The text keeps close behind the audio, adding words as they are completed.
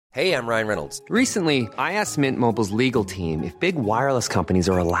Hey, I'm Ryan Reynolds. Recently, I asked Mint Mobile's legal team if big wireless companies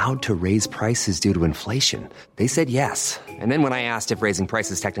are allowed to raise prices due to inflation. They said yes. And then when I asked if raising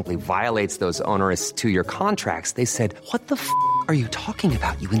prices technically violates those onerous two-year contracts, they said, "What the f*** are you talking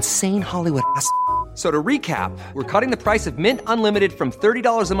about, you insane Hollywood ass?" So to recap, we're cutting the price of Mint Unlimited from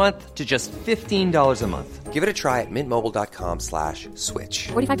 $30 a month to just $15 a month. Give it a try at mintmobile.com/switch.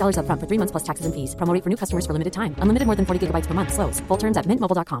 $45 up front for 3 months plus taxes and fees. Promo rate for new customers for limited time. Unlimited more than 40 gigabytes per month. Slows full terms at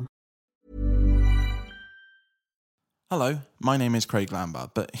mintmobile.com. Hello, my name is Craig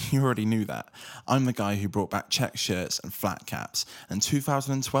Lambert, but you already knew that. I'm the guy who brought back check shirts and flat caps. In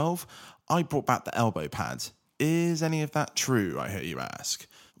 2012, I brought back the elbow pads. Is any of that true, I hear you ask?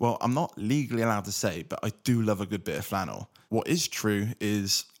 Well, I'm not legally allowed to say, but I do love a good bit of flannel. What is true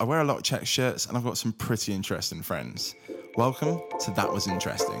is I wear a lot of check shirts and I've got some pretty interesting friends. Welcome to That Was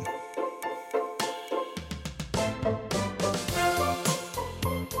Interesting.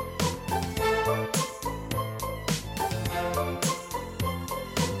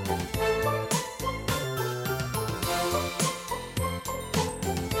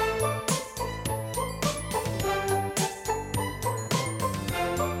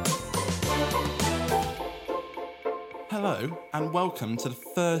 Hello and welcome to the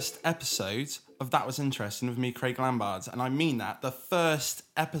first episode of That Was Interesting with me, Craig Lambard. And I mean that, the first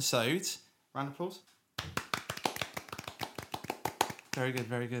episode. Round of applause. Very good,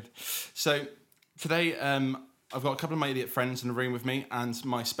 very good. So today I've got a couple of my idiot friends in the room with me and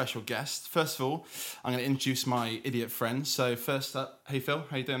my special guest. First of all, I'm going to introduce my idiot friends. So first up, hey Phil,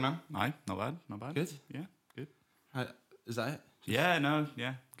 how you doing, man? Hi, not bad, not bad. Good? Yeah, good. Is that it?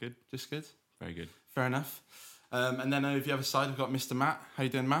 Good. Just good? Very good. Fair enough. And then over the other side, we've got Mr. Matt. How you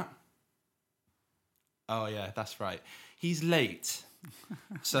doing, Matt? Oh, yeah, that's right. He's late.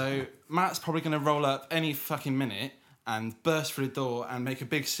 So Matt's probably going to roll up any fucking minute and burst through the door and make a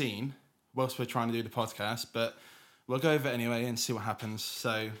big scene whilst we're trying to do the podcast. But we'll go over it anyway and see what happens.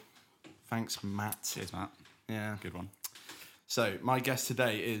 So thanks, Matt. Cheers, Matt. Yeah. Good one. So my guest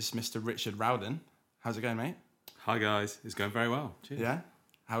today is Mr. Richard Rowden. How's it going, mate? Hi guys, it's going very well. Cheers. Yeah?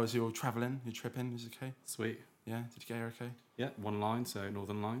 How was your travelling? Your tripping? Is it okay? Sweet. Yeah? Did you get here okay? Yeah, one line, so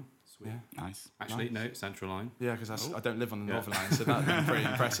Northern Line. Sweet. Yeah. Nice. Actually, Nice. no, Central Line. Yeah, because I don't live on the Northern Line, so that'd be pretty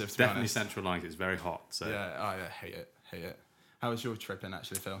impressive, to be Definitely honest. Central Line, 'cause it's very hot. So Yeah, I hate it. How was your tripping,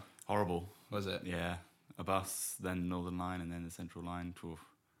 actually, Phil? Horrible. Was it? Yeah. A bus, then Northern Line, and then the Central Line. Oof.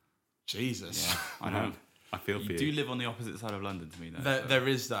 Jesus. Yeah, I know. I feel for You you. do live on the opposite side of London to me, though. There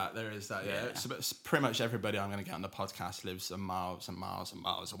is that, yeah. Yeah. So, but pretty much everybody I'm going to get on the podcast lives miles and miles and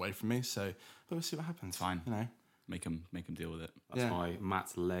miles away from me, so but we'll see what happens. It's fine. You know? Make them deal with it. That's why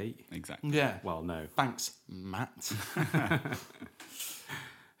Matt's late. Exactly. Yeah. Well, no. Thanks, Matt.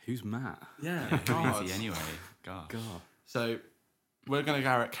 Who's Matt? Yeah, Crazy anyway. God. So we're going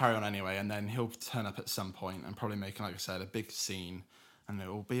to carry on anyway, and then he'll turn up at some point and probably make, like I said, a big scene. And it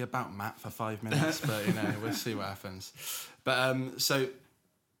will be about Matt for 5 minutes, but we'll see what happens. But so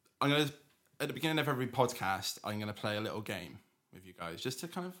I'm gonna, at the beginning of every podcast, I'm gonna play a little game with you guys just to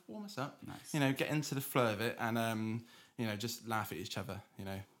kind of warm us up. Nice. Get into the flow of it, and just laugh at each other.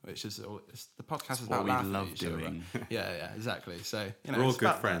 Which is the podcast is about what we laughing love at each doing. other. Yeah, exactly. So We're all it's good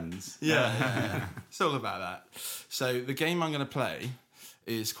about that. friends. Yeah. It's all about that. So the game I'm gonna play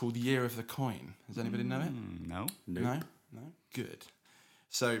is called Year of the Coin. Does anybody know it? No. No? Good.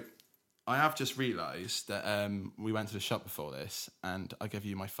 So I have just realised that we went to the shop before this and I gave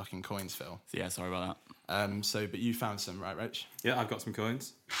you my fucking coins, Phil. So, yeah, sorry about that. But you found some, right, Rich? Yeah, I've got some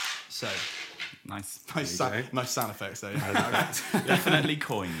coins. So, Nice. nice sound effects there. Definitely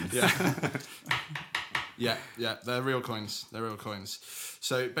coins. Yeah, they're real coins.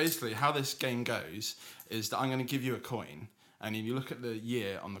 So basically how this game goes is that I'm going to give you a coin and you look at the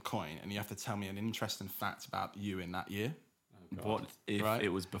year on the coin and you have to tell me an interesting fact about you in that year. What if Right. it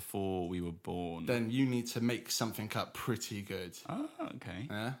was before we were born? Then you need to make something up pretty good. Oh, okay.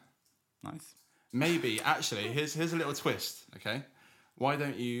 Yeah? Nice. Maybe, actually, here's a little twist, okay? Why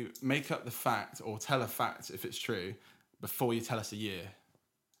don't you make up the fact or tell a fact, if it's true, before you tell us a year?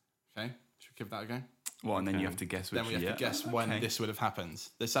 Okay? Should we give that a go? Well, and then you have to guess which Then we have year. to guess when this would have happened.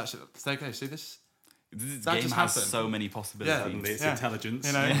 This actually... Okay, see this? This That game just has happened. so many possibilities. Suddenly it's Yeah. intelligence.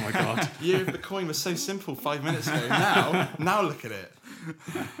 You know? Oh my god. Year of the coin was so simple 5 minutes ago. Now look at it.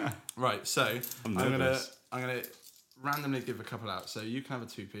 Right, so I'm I'm nervous. gonna randomly give a couple out. So you can have a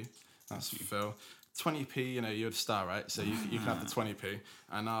 2p. That's Phil. 20p, you're the star, right? So you can have the 20p,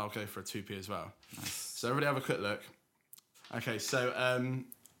 and I'll go for a 2p as well. Nice. So everybody have a quick look. Okay, so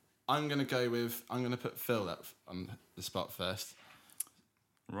I'm gonna put Phil up on the spot first.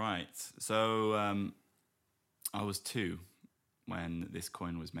 Right. So I was 2 when this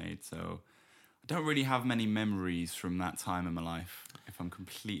coin was made. So I don't really have many memories from that time in my life, if I'm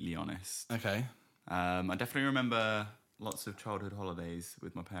completely honest. Okay. I definitely remember lots of childhood holidays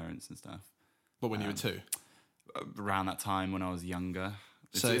with my parents and stuff. But when you were 2? Around that time when I was younger.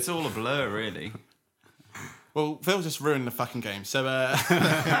 So- It's all a blur, really. Well, Phil just ruined the fucking game. So,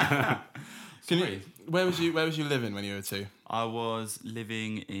 where was you living when you were 2? I was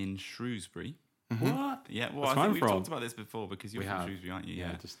living in Shrewsbury. What? Yeah, well, That's I where I'm think we've from. talked about this before because you're We from have. Shrewsbury, aren't you?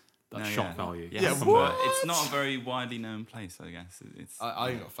 Yeah, just that No, shock yeah. value. Yes, Yeah, but what? it's not a very widely known place, I guess. I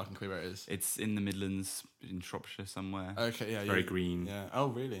ain't got a fucking clue where it is. It's in the Midlands, in Shropshire somewhere. Okay, yeah. Very yeah. green. Yeah. Oh,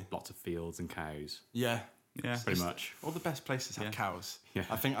 really? Lots of fields and cows. Yeah. Yeah, Pretty much. All the best places have Yeah. cows. Yeah.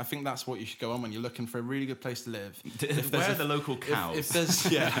 I think that's what you should go on when you're looking for a really good place to live. Where are the local cows? If there's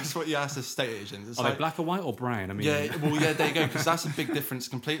that's what you ask estate agents. It's Are like, they black or white or brown? I mean, yeah, well, yeah, there you go. Because that's a big difference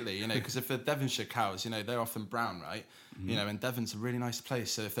completely. You know, because if they're Devonshire cows, you know, they're often brown, right? You know, and Devon's a really nice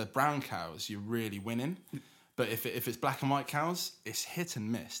place. So if they're brown cows, you're really winning. But if it's black and white cows, it's hit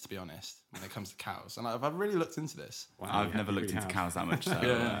and miss, to be honest, when it comes to cows. And I've really looked into this. wow, I've you never really looked into have. cows that much. So,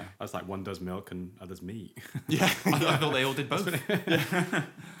 Yeah. That's like one does milk and others meat. Yeah, I thought they all did both.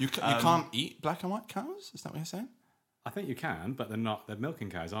 you can't eat black and white cows. Is that what you're saying? I think you can, but they're not. They're milking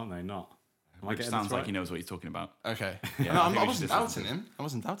cows, aren't they? Not. Am I Which getting sounds this like right? he knows what he's talking about. Okay. Yeah, No, I think I we wasn't should doubting him. I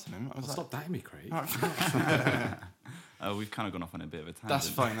wasn't doubting him. I was like, Stop doubting me, Craig. We've kind of gone off on a bit of a tangent. that's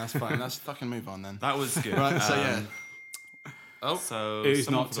fine. That's fine. Let's fucking move on then. That was good. Right. So yeah. Oh. So Who's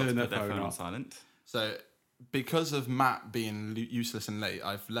someone not forgot to turned put their their phone phone on off? silent. So, because of Matt being useless and late,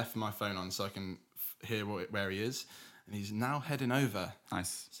 I've left my phone on so I can hear where he is, and he's now heading over.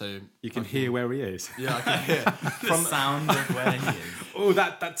 Nice. So You can hear where he is. yeah, I can hear The sound of where he is. Oh,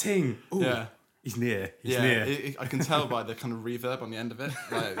 that ting. Ooh, Yeah. He's near. He's yeah, near. I can tell by the kind of reverb on the end of it,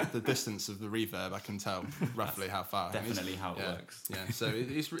 like the distance of the reverb. I can tell roughly how far. And Definitely how it yeah, works. Yeah, so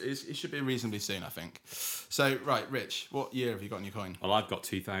it should be reasonably soon, I think. So right, Rich, what year have you got in your coin? Well, I've got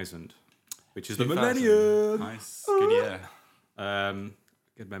 2000, which is the 2000. millennium. Nice. Good year.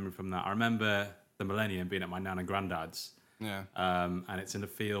 Good memory from that. I remember the millennium being at my nan and granddad's, Yeah. and it's in a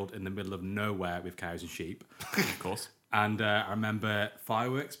field in the middle of nowhere with cows and sheep. Of course. And I remember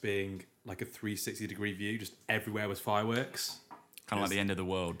fireworks being like a 360-degree view. Just everywhere was fireworks. Kind of like the end of the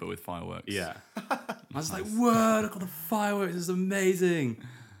world, but with fireworks. Yeah. I was like, whoa, look at the fireworks. This is amazing.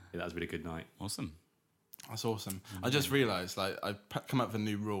 Yeah, that was a really good night. Awesome. That's awesome. I just realised, like, I've come up with a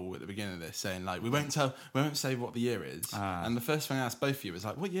new rule at the beginning of this, saying, like, we won't say what the year is. And the first thing I asked both of you was,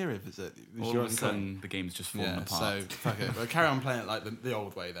 like, what year is it? Was All your of a own sudden, the game's just fallen yeah, apart. so fuck it. We'll carry on playing it like the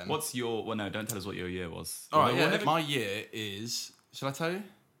old way then. What's your... Well, no, don't tell us what your year was. All right, Well, yeah, whatever- my year is... Shall I tell you?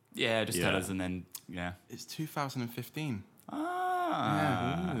 Yeah, just tell Yeah. us and then... Yeah. It's 2015.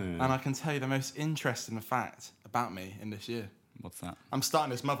 Ah. And I can tell you the most interesting fact about me in this year. What's that? I'm starting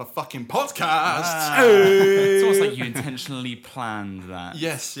this motherfucking podcast. It's almost like you intentionally planned that.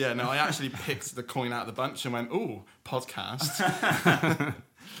 Yes, yeah, no, I actually picked the coin out of the bunch and went, ooh, podcast.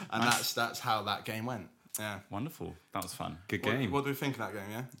 And that's how that game went. Yeah. Wonderful. That was fun. Good What, game. what do we think of that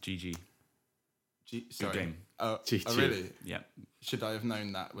game, yeah? GG. Sorry. game. Oh, GG. oh, really? Yeah. Should I have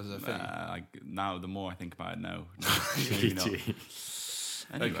known that was a thing? Now, the more I think about it, no. Maybe not.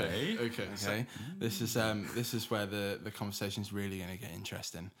 Anyway. Okay. This is where the conversation's really going to get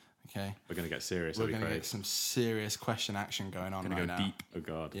interesting. Okay. We're going to get serious. We're are we, going to Craig? get some serious question action going on Gonna right go now. deep. Oh,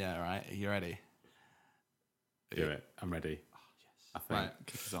 God. Yeah, right. Are you ready? Do it. I'm ready. I think. Right.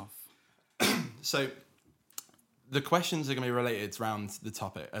 Kick us off. So the questions are going to be related around the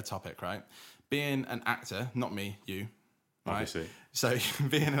topic, right? Being an actor, not me, you, right? Obviously. So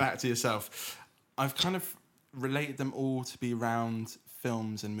being an actor yourself, I've kind of related them all to be around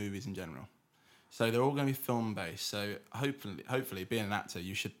films and movies in general. So they're all going to be film based. So hopefully, being an actor,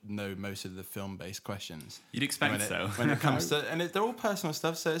 you should know most of the film based questions. You'd expect so. When it comes to, and they're all personal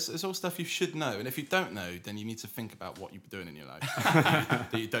stuff, so it's all stuff you should know. And if you don't know, then you need to think about what you're doing in your life.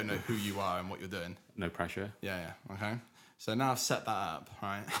 That you don't know who you are and what you're doing. No pressure. Yeah, okay. So now I've set that up,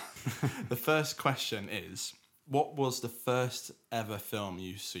 right? The first question is, what was the first ever film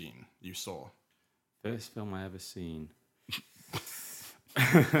you saw? First film I ever seen.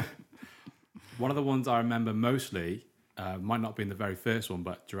 One of the ones I remember mostly, might not be in the very first one,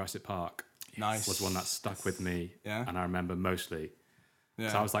 but Jurassic Park Nice. was one that stuck with me. Yeah. And I remember mostly.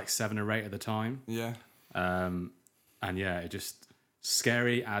 Yeah. So I was like 7 or 8 at the time. Yeah. And yeah, it just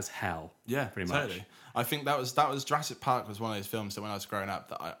scary as hell. Yeah, pretty totally. much. I think that was Jurassic Park was one of those films that when I was growing up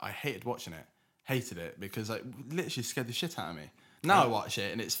that I hated watching it. Hated it because it literally scared the shit out of me. Now I watch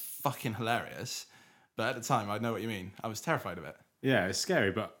it and it's fucking hilarious. But at the time, I know what you mean. I was terrified of it. Yeah, it's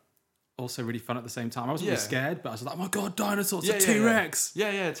scary, but also really fun at the same time. I wasn't Yeah. really scared, but I was like, oh my God, dinosaurs, Yeah, a yeah, T-Rex.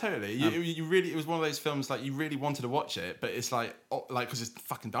 Yeah, totally. You really, it was one of those films like you really wanted to watch it, but it's like because it's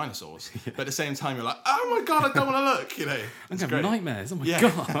fucking dinosaurs. But at the same time, you're like, oh my God, I don't want to look. You know, I'm it's having great. nightmares. Oh my Yeah.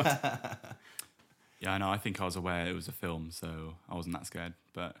 God. Yeah, I know. I think I was aware it was a film, so I wasn't that scared,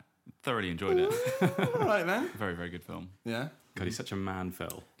 but thoroughly enjoyed it. All right then. Very, very good film. Yeah. God, he's such a man,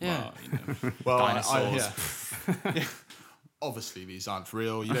 Phil. Well, you know, Well, dinosaurs. yeah. Obviously, these aren't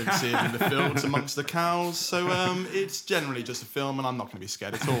real. You don't see it in the fields amongst the cows. So it's generally just a film, and I'm not going to be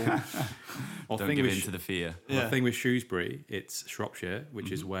scared at all. Well, Don't thing give with in to the fear. The thing with Shrewsbury, it's Shropshire,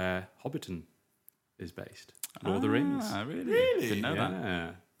 which is where Hobbiton is based. Lord of the Rings. Ah, really? Really? Didn't know that.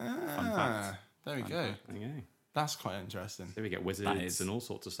 Yeah. Fun fact. There we go. There you go. That's quite interesting. There we get That wizards is- and all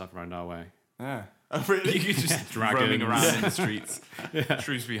sorts of stuff around our way. Yeah. Oh, really? You could just Dragons. roaming around in the streets.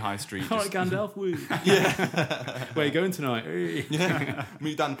 Shrewsbury High Street. All right, just- Gandalf, woo. Yeah. Where are you going tonight? Hey. Yeah.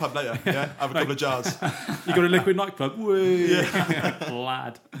 Meet you down the pub later. Yeah. Have a couple of jars. You got a liquid nightclub? Woo.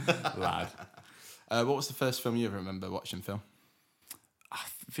 Lad. Lad. What was the first film you ever remember watching, Phil? I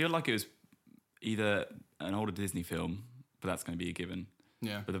feel like it was either an older Disney film, but that's going to be a given.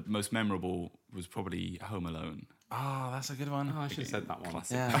 Yeah. But the most memorable was probably Home Alone. Oh, that's a good one. Oh, I should have said that one.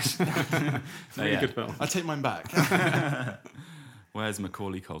 Classic. Yeah. So, Really yeah. good film. I take mine back. Where's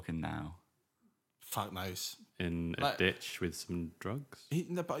Macaulay Culkin now? Fuck knows. In a Like- ditch with some drugs.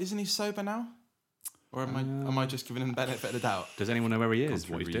 No, but isn't he sober now? Or am I just giving him the benefit of the doubt? Does anyone know where he is?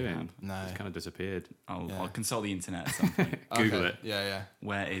 Gone What he's through doing? rehab. No. He's kind of disappeared. I'll consult the internet at some point. Google Okay. it. Yeah.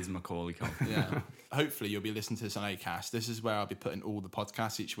 Where is Macaulay Culkin? Yeah. Hopefully you'll be listening to this on Acast. This is where I'll be putting all the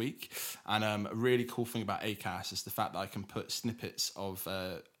podcasts each week. And a really cool thing about Acast is the fact that I can put snippets of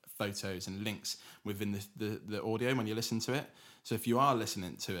photos and links within the audio when you listen to it. So if you are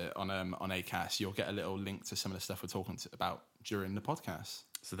listening to it on Acast, you'll get a little link to some of the stuff we're talking about during the podcast.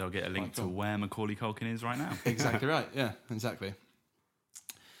 So they'll get a link to cool. where Macaulay Culkin is right now. Exactly right. Yeah, exactly.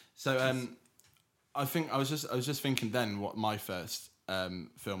 So I think I was just thinking then what my first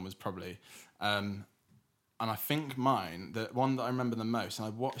film was probably, and I think mine, the one that I remember the most, and I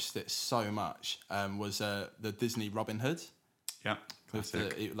watched it so much, was the Disney Robin Hood. Yeah.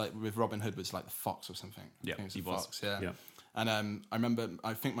 With Robin Hood was like the fox or something. Yeah, I think it he was a was. fox. Yeah. Yeah. And I remember,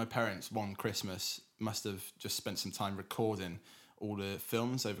 I think my parents one Christmas must have just spent some time recording all the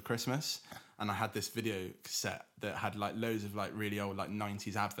films over Christmas, and I had this video cassette that had like loads of like really old like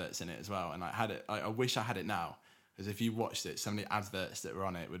 90s adverts in it as well, and I had it. I wish I had it now, because if you watched it, some of the adverts that were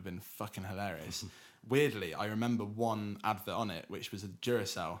on it would have been fucking hilarious. Weirdly, I remember one advert on it, which was a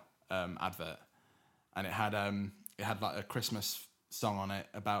Duracell advert, and it had like a Christmas song on it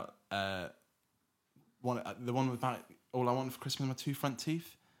about the one about all I want for Christmas are my two front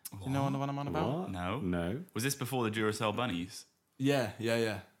teeth. Do you know the one I'm on about? What? No. Was this before the Duracell bunnies? Yeah.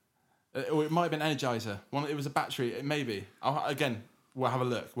 Or it might have been Energizer. It was a battery. Maybe. We'll have a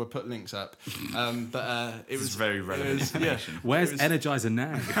look. We'll put links up. But it was very relevant information. Where's Energizer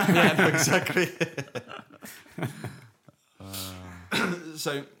now? Yeah, exactly.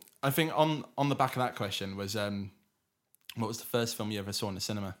 So I think on the back of that question was, what was the first film you ever saw in the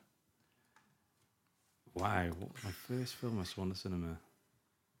cinema? Wow, what was my first film I saw in the cinema?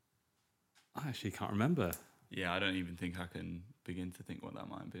 I actually can't remember. Yeah, I don't even think I can begin to think what that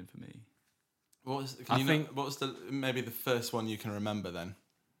might have been for me. What was maybe the first one you can remember then?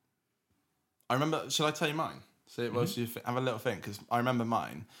 I remember. Shall I tell you mine? So you have a little think, because I remember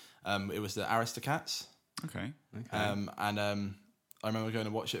mine. It was the Aristocats. Okay. I remember going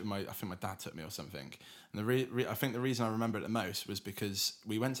to watch it with I think my dad took me or something. And I think the reason I remember it the most was because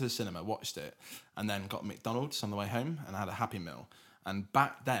we went to the cinema, watched it, and then got McDonald's on the way home and had a Happy Meal. And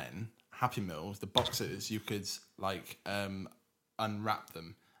back then, Happy Meals, the boxes, you could like unwrap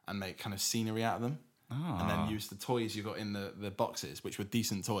them and make kind of scenery out of them. And then use the toys you got in the boxes, which were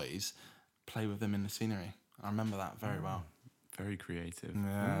decent toys, play with them in the scenery. I remember that very well. Very creative.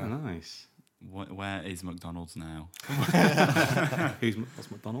 Oh, nice. Where is McDonald's now?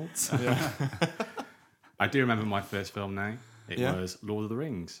 What's McDonald's? I do remember my first film now. It was Lord of the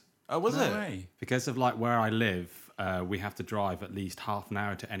Rings. Oh, was No it? way. Because of like where I live, we have to drive at least half an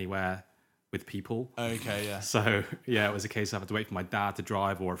hour to anywhere with people. Okay, yeah. So yeah, it was a case of I had to wait for my dad to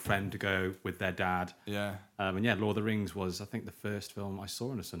drive or a friend to go with their dad. Yeah. And yeah, Lord of the Rings was I think the first film I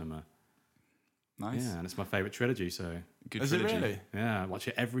saw in the cinema. Nice. Yeah, and it's my favourite trilogy. So Good Is trilogy. it really? yeah, I watch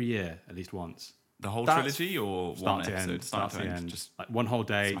it every year at least once. The whole That's- trilogy or Start one to episode? end. Start to end. Just like one whole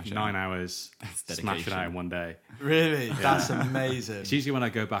day, smash it 9 out. hours, smash it dedication. out in one day. Really? That's amazing. It's usually when I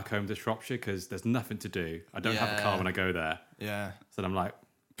go back home to Shropshire because there's nothing to do. I don't have a car Yeah. when I go there. Yeah. So then I'm like,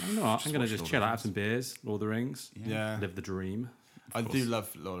 you know what? I'm going to watch just Lord of chill the out, have Rings. some beers, Lord of the Rings, Yeah. live the dream. I do love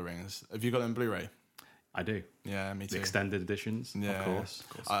Lord of the Rings. Have you got them Blu-ray? I do. Yeah, me too. The extended editions, Yeah, of course.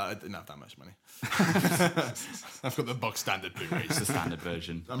 I didn't have that much money. I've got the box standard Blu-rays. It's the standard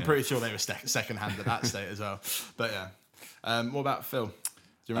version. I'm pretty sure they were second hand at that state as well. But yeah. What about Phil? Do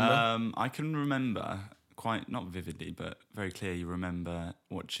you remember? I can remember quite, not vividly, but very clearly remember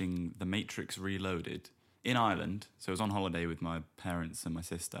watching The Matrix Reloaded in Ireland. So I was on holiday with my parents and my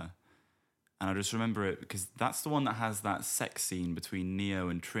sister. And I just remember it because that's the one that has that sex scene between Neo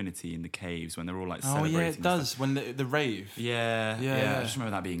and Trinity in the caves when they're all like celebrating. Oh yeah, it and does. stuff. When the rave. Yeah. Yeah. I just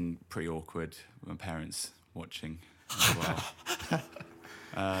remember that being pretty awkward with my parents watching as well.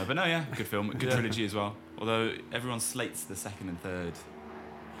 But no, yeah, good film, good trilogy as well. Although everyone slates the second and third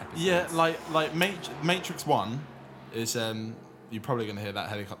episodes. Yeah, like Matrix 1 is you're probably going to hear that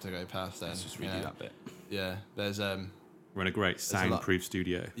helicopter go past. Let's just redo that bit. Yeah, there's We're in a great soundproof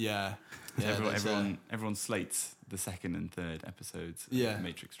studio. yeah. Everyone slates the second and third episodes of Yeah. the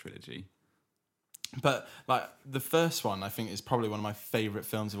Matrix trilogy. But like the first one, I think is probably one of my favourite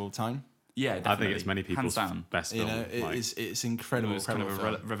films of all time. Yeah, definitely. I think it's many people's Hands down. best You film. know, like, it's It incredible. was kind of a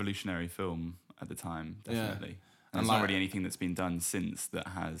film. revolutionary film at the time, definitely. And And there's not like- really anything that's been done since that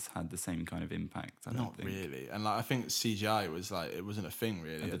has had the same kind of impact. I don't Not think. really, and like I think CGI was like it wasn't a thing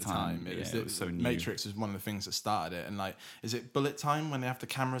really at the the time. time, It was, yeah, it was so new. Matrix was one of the things that started it, and like, is it bullet time when they have the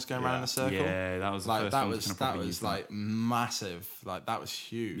cameras going around in a circle? Yeah, that was the like first that one to was kind of that probably was use that. like massive. Like that was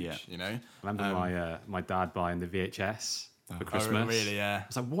huge. Yeah. You know. I remember my dad buying the VHS for Christmas. Oh, really? Yeah. I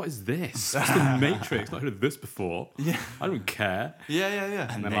was like, what is this? It's the Matrix. Not heard of this before. Yeah. I don't care. Yeah.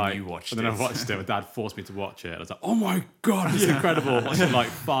 And then then you watched and then it. I watched it. My dad forced me to watch it. I was like, oh my God, it's incredible. I watched it like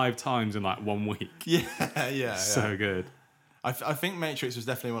 5 times in like 1 week. Yeah. So good. I think Matrix was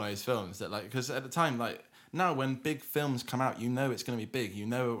definitely one of those films that like because at the time like now when big films come out you know it's going to be big, you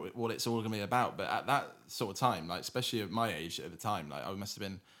know what it's all going to be about, but at that sort of time, like especially at my age at the time, like I must have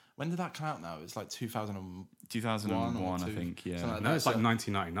been, when did that come out now? It was like 2001 2001, or I two, think, yeah. something like No, that. it's like So-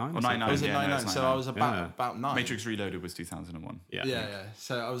 1999. Or or something. 99, was it yeah, no, 99? it's So I was 99. about 9. Matrix Reloaded was 2001. Yeah.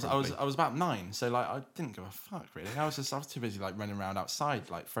 So I was about 9. So like I didn't give a fuck really. I was too busy like running around outside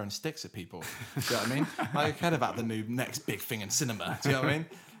like throwing sticks at people. Do you know what I mean? Like, I cared about the new next big thing in cinema. Do you know what I mean?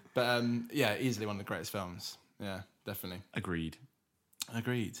 But yeah, easily one of the greatest films. Yeah, definitely. Agreed.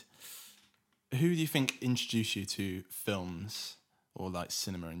 Agreed. Who do you think introduced you to films or like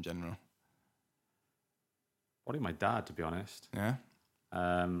cinema in general? Probably my dad, to be honest. Yeah,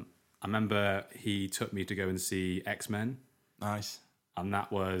 I remember he took me to go and see X-Men. nice. And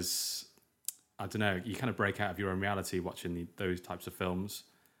that was, I don't know, you kind of break out of your own reality watching those types of films.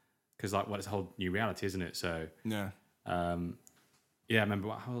 Because like, well, it's a whole new reality, isn't it? So, Yeah, yeah, I remember,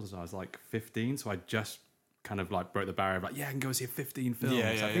 how old was I? I was like 15, so I just kind of like broke the barrier of like, yeah, I can go see 15 films. Yeah,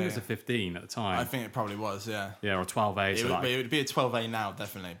 I think it was a 15 at the time. I think it probably was. Yeah, yeah, or 12A. it So would, like, it would be a 12A now,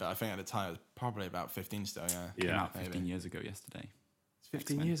 definitely. But I think at the time it was probably about 15 still. Yeah, Came yeah, out 15 years ago yesterday.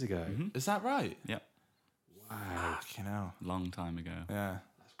 15 X-Men. years ago. Is that right? Yep. Wow, Fucking hell. Long time ago. Yeah.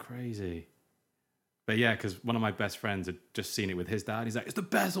 that's crazy. But yeah, because one of my best friends had just seen it with his dad. He's like, it's the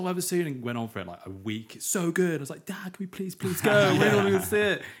best I've ever seen. And went on for it like a week. It's so good. I was like, Dad, can we please go? We're not going to see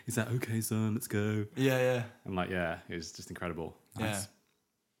it. He's like, okay, son, let's go. Yeah. I'm like, yeah, it was just incredible. Yeah.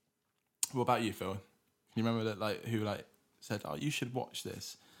 What about you, Phil? Can you remember that like who like said, "Oh, you should watch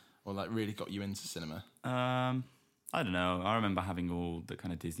this," or like really got you into cinema? I don't know. I remember having all the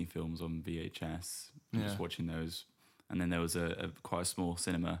kind of Disney films on VHS, and Yeah. just watching those. And then there was a quite a small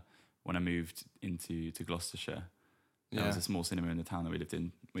cinema when I moved to Gloucestershire. There was a small cinema in the town that we lived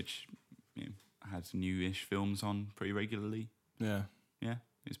in, which had newish films on pretty regularly. Yeah. Yeah,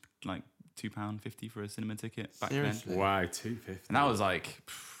 it was like £2.50 for a cinema ticket back Seriously? then. Wow, 250. And that was like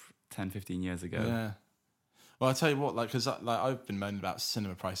 10, 15 years ago. Yeah. Well, I tell you what, like, because like I've been moaning about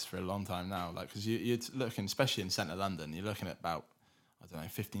cinema prices for a long time now, like, because you're looking, especially in centre London, you're looking at about, I don't know,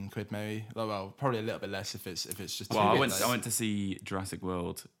 15 quid maybe. Well, probably a little bit less if it's just. Well, I tickets. went to see Jurassic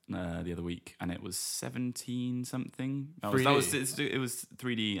World the other week, and it was 17 something. It was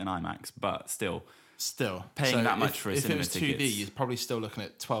 3D and IMAX, but still. Paying that much for a if cinema it was 2D, tickets. you're probably still looking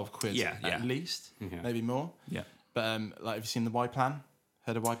at 12 quid at least, maybe more. Yeah. But like, have you seen the Y Plan?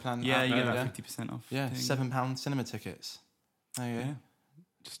 Heard of Y Plan? Yeah, app? you get that 50% off. Yeah, thing. £7 cinema tickets. There you go. Yeah.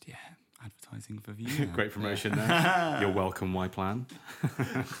 Just advertising for view. Great promotion there. You're welcome, Y Plan.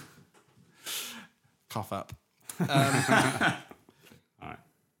 Cough up. All right.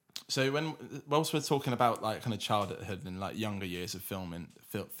 So whilst we're talking about like kind of childhood and like younger years of filming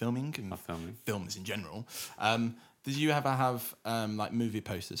and filming. films in general, did you ever have like movie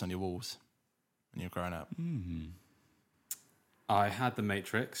posters on your walls when you were growing up? I had The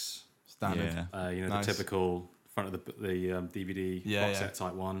Matrix. Standard. Yeah. You know, Nice. the typical front of the DVD Yeah, box yeah. set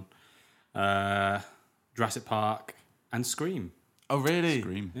type one. Jurassic Park and Scream. Oh, really?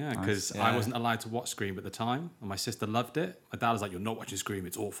 Scream. Yeah, Nice. because I wasn't allowed to watch Scream at the time, and my sister loved it. My dad was like, "You're not watching Scream.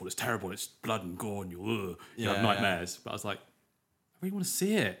 It's awful. It's terrible. It's blood and gore, and you'll have Yeah. nightmares." But I was like, "I really want to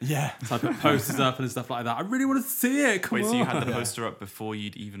see it." Yeah. So I put posters up and stuff like that. I really want to see it. Come Wait, on. so you had the poster up before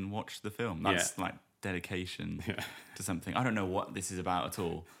you'd even watched the film? That's Yeah. like dedication to something. I don't know what this is about at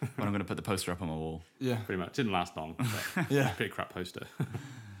all, but I'm going to put the poster up on my wall. Yeah. Pretty much. Didn't last long. But Yeah. pretty crap poster.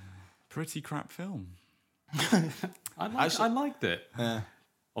 Pretty crap film. I liked it. Yeah.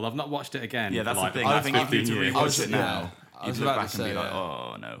 Although I've not watched it again. Yeah, for that's like the thing. the I past think if you 15 were to years. rewatch it yeah. now, I you'd was look about back to and be say, like, yeah.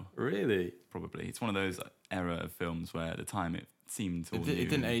 oh no. Really? Probably. It's one of those era of films where at the time it seemed all It new.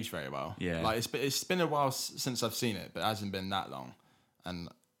 didn't age very well. Yeah. Like it's been a while since I've seen it, but it hasn't been that long. And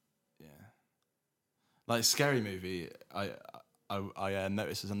yeah, like Scary Movie, I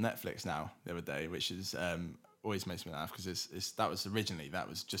noticed is on Netflix now the other day, which is always makes me laugh because that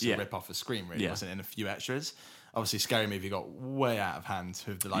was just Yeah. a rip off of Scream, really. It Yeah. wasn't in a few extras. Obviously, Scary Movie got way out of hand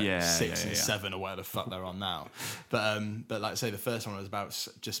with the like Yeah, 6 yeah, and yeah. 7 or whatever the fuck they're on now. But like I say, the first one was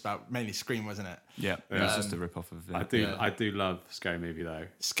just about mainly Scream, wasn't it? Yeah, it was just a rip off of it. I do love Scary Movie though.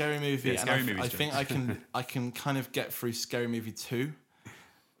 Scary Movie. Yeah, and Scary I Movie's think I can kind of get through Scary Movie 2,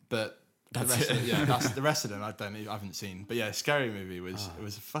 but the rest of them I haven't seen. But yeah, Scary Movie was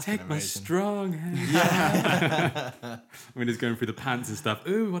fucking Take my amazing. strong hand. Yeah. When he's going through the pants and stuff.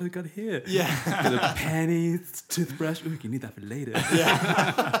 Ooh, what have I got here? Yeah, The pennies, toothbrush. Ooh, you need that for later.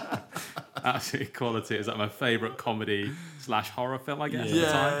 Yeah. Absolutely quality. It's like my favourite comedy / horror film, I guess, at the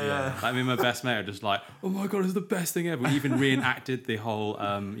time. Yeah. Like, me and my best mate are just like, oh my God, it's the best thing ever. We even reenacted the whole,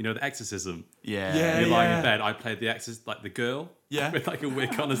 the exorcism. Yeah. Yeah. You're lying in bed. I played the exorcist, like the girl. Yeah. With like a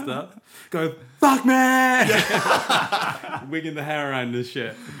wig on and stuff. Go, fuck me! Wigging the hair around and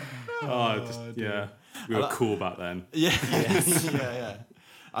shit. Yeah. We were cool back then. yeah. Yeah.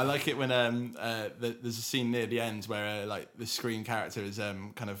 I like it when there's a scene near the end where like the Scream character is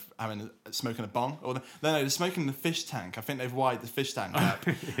kind of smoking a bong, or they're smoking the fish tank. I think they've wired the fish tank up,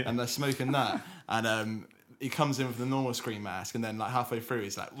 and they're smoking that. And he comes in with the normal Scream mask, and then like halfway through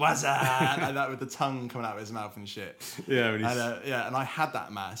he's like, "What's that?" like that with the tongue coming out of his mouth and shit. Yeah, when he's... And I had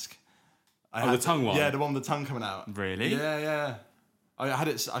that mask. the tongue one? Yeah, the one with the tongue coming out. Really? Yeah. I had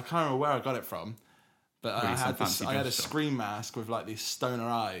it. I can't remember where I got it from. But Really, some I fancy had a dress shop. Scream mask with like these stoner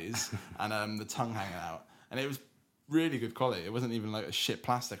eyes and the tongue hanging out, and it was really good quality. It wasn't even like a shit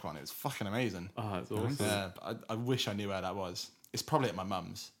plastic one. It was fucking amazing. Oh, it's awesome. Yeah, but I wish I knew where that was. It's probably at my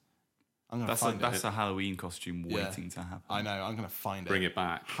mum's. I'm gonna That's find it. that's a Halloween costume waiting to happen. I know. I'm gonna find Bring it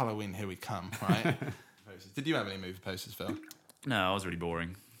back. Halloween, here we come. Right. Posters. Did you have any movie posters, Phil? No, I was really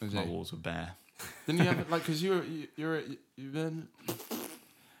boring. Was My it? walls were bare. Didn't you have like because you're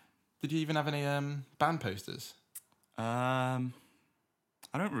did you even have any band posters? I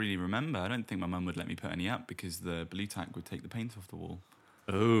don't really remember. I don't think my mum would let me put any up because the blue tack would take the paint off the wall.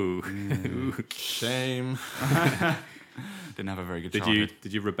 Oh. Shame. Didn't have a very good Did childhood.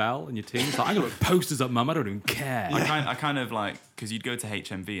 you rebel in your teens? Like, I'm going to put posters up, Mum. I don't even care. I kind of like, because you'd go to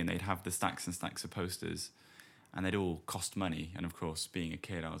HMV and they'd have the stacks and stacks of posters and they'd all cost money. And of course, being a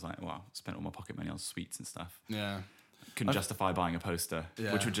kid, I was like, wow, spent all my pocket money on sweets and stuff. Yeah. Couldn't justify buying a poster,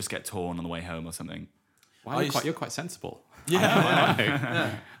 Yeah. which would just get torn on the way home or something. Wow, you're quite sensible.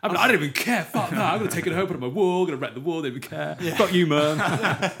 Yeah. I mean, I don't even care. Fuck that. I'm going to take it home, put it on my wall, going to wreck the wall. They don't even care. Fuck you, Mum.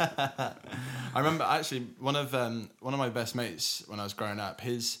 I remember actually one of my best mates when I was growing up.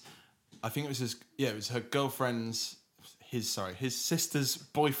 I think it was her girlfriend's, his sister's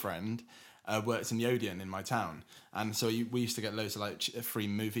boyfriend worked in the Odeon in my town, and so we used to get loads of like free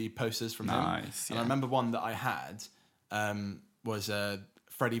movie posters from him. Nice, And I remember one that I had was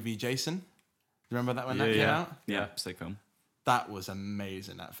Freddy v Jason. You remember that when that came out? Yeah, sick film. That was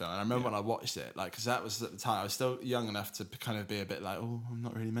amazing, that film. And I remember when I watched it, like, because that was at the time, I was still young enough to kind of be a bit like, oh, I'm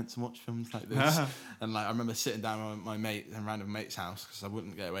not really meant to watch films like this. And like, I remember sitting down with my mate and random mate's house, because I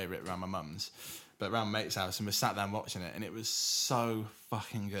wouldn't get away with it around my mum's, but around my mate's house, and we sat down watching it, and it was so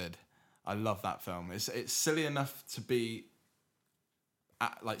fucking good. I love that film. It's silly enough to be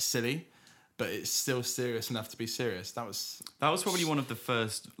like silly, but it's still serious enough to be serious. That was probably one of the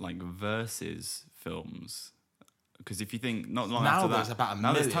first like versus films. Because if you think not long Now after there's that, about a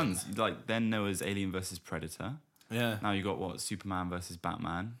now there's million. tons. Like then there was Alien versus Predator. yeah. Now you got what Superman versus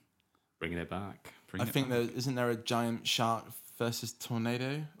Batman. Bringing it back. I think isn't there a giant shark versus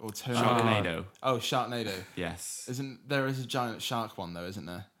tornado or tornado? Sharknado. Oh, Sharknado. Yes. There is a giant shark one though, isn't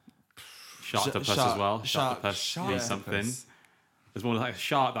there? Sharktopus as well. Sharktopus means something. There's one like a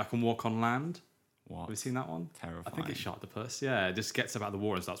shark that can walk on land. What? Have you seen that one? Terrifying. I think it's Sharktopus. Yeah, it just gets about the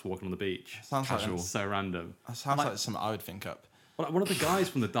water and starts walking on the beach. Sounds Casual. like So random. that sounds like something I would think up. Well, like one of the guys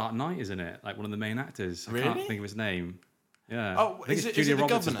from The Dark Knight is in it. Like one of the main actors. I Really? can't think of his name. Yeah. Oh, I think is it's it Julia the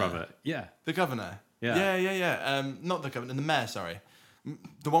Roberts' governor? brother. Yeah. The governor. Yeah. Yeah. Not the governor, the mayor. Sorry,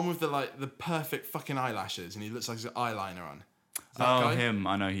 the one with the perfect fucking eyelashes, and he looks like he's got eyeliner on. Is that Oh, guy? him.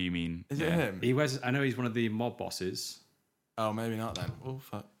 I know who you mean. Is Yeah. it him? He wears. I know he's one of the mob bosses. Oh, maybe not then. Oh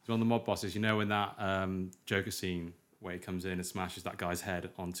fuck. He's one of the mob bosses. You know, in that Joker scene where he comes in and smashes that guy's head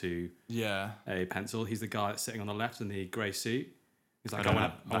onto Yeah. a pencil. He's the guy that's sitting on the left in the grey suit. He's I like, don't wanna-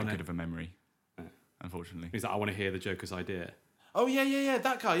 have that good of a memory, unfortunately. He's like, I want to hear the Joker's idea. Oh yeah.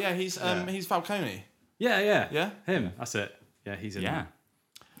 That guy. Yeah, he's Falcone. Yeah. Yeah? Him. That's it. Yeah, he's in. Yeah.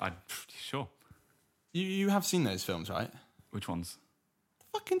 There. Sure. You have seen those films, right? Which ones?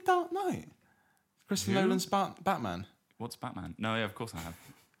 Fucking Dark Knight. Christopher Who? Nolan's Batman. What's Batman? No, yeah, of course I have.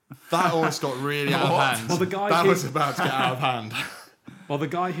 That almost got really out of hand. Well, the guy that who- was about to get out of hand. Well, the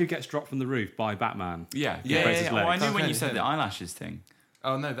guy who gets dropped from the roof by Batman. Yeah. breaks his Oh, I legs. knew when Okay, you said him. the eyelashes thing.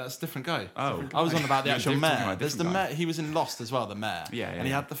 Oh no, that's a different guy. Oh. I was on about the You're actual talking mayor. about a There's the different guy. mayor. He was in Lost as well. The mayor. Yeah, And he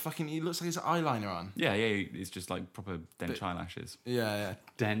yeah. had the fucking. He looks like he's got eyeliner on. Yeah, it's just like proper dench eyelashes. Yeah.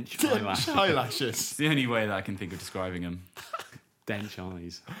 Dench eyelash. Eyelashes. It's the only way that I can think of describing him. Dench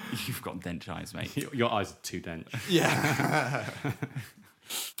eyes. You've got dench eyes, mate. Your eyes are too dench. Yeah.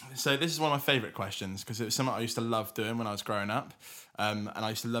 So this is one of my favourite questions because it was something I used to love doing when I was growing up, and I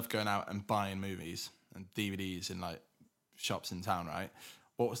used to love going out and buying movies and DVDs in like shops in town. Right?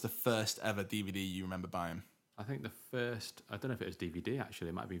 What was the first ever DVD you remember buying? I think the first, I don't know if it was DVD actually,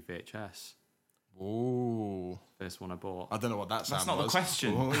 it might have been VHS. Ooh, First one I bought. I don't know what that sound not the was.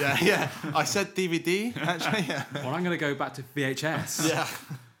 question. Ooh, yeah. I said DVD actually. Yeah. Well, I'm going to go back to VHS. Yeah.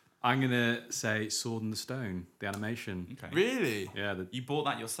 I'm going to say Sword in the Stone, the animation. Okay. Really? Yeah, You bought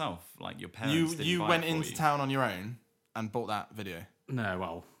that yourself? Like your parents didn't You buy went it for into you? town on your own and bought that video. no,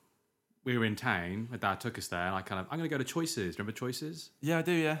 well, we were in town. My dad took us there, and I'm going to go to Choices. Remember Choices? Yeah, I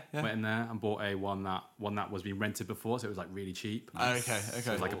do. Yeah. Went in there and bought one that was being rented before, so it was like really cheap. Okay. So it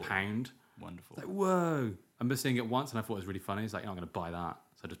was like £1. Wonderful. Like, whoa. I remember seeing it once and I thought it was really funny. It's like, I'm going to buy that.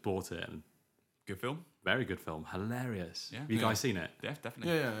 So I just bought it. And Good film? very good film. Hilarious. Yeah. Have you guys seen it? Yeah,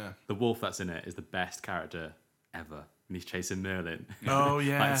 definitely. Yeah. The wolf that's in it is the best character ever. And he's chasing Merlin. Oh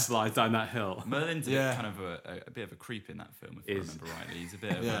yeah. like slides down that hill. Merlin's Yeah. kind of a bit of a creep in that film, if I Is. remember rightly. He's a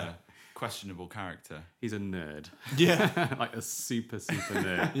bit of Yeah. a questionable character. He's a nerd. Yeah. like a super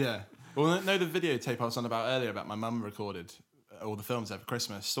nerd. Yeah. Well, no, the videotape I was on about earlier about my mum recorded all the films over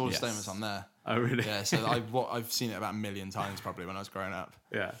Christmas. Sword of Yes. Stone was on there. Oh, really? Yeah, so I've seen it about a million times probably when I was growing up.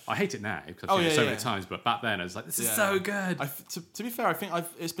 Yeah. I hate it now because I've Oh, seen it yeah, so yeah. many times, but back then I was like, this is Yeah. so good. To be fair, I think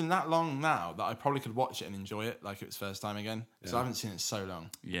it's been that long now that I probably could watch it and enjoy it like it was first time again. So I haven't seen it so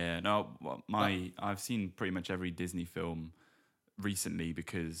long. Yeah, no, I've seen pretty much every Disney film recently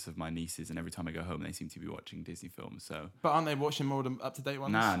because of my nieces, and every time I go home, they seem to be watching Disney films. So But aren't they watching more of the up-to-date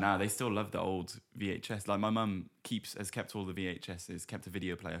ones? nah, they still love the old VHS. Like my mum has kept all the VHSs, kept a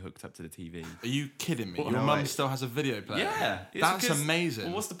video player hooked up to the TV. Are you kidding me? Well, Your no mum way. still has a video player? it's That's because- amazing.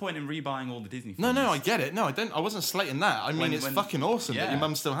 Well, what's the point in rebuying all the Disney No, films? I get it. No, I don't. I wasn't slating that. I mean, it's fucking awesome that yeah. your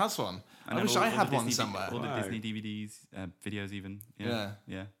mum still has one. And I then wish all- I all had the one Disney- somewhere. All the Wow. Disney DVDs, videos, even. Yeah.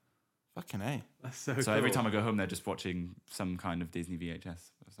 Yeah. Fucking A. That's so So cool. every time I go home, they're just watching some kind of Disney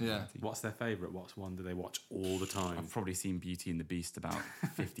VHS. Yeah. What's their favourite? What's one do they watch all the time? I've probably seen Beauty and the Beast about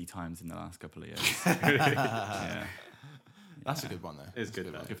 50 times in the last couple of years. Yeah. That's a good one, though. It's That's a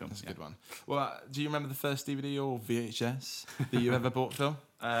good, one. though. Good film, That's a yeah. good one. Well, do you remember the first DVD or VHS that you ever bought, Phil?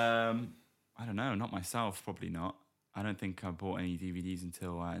 I don't know, not myself, probably not. I don't think I bought any DVDs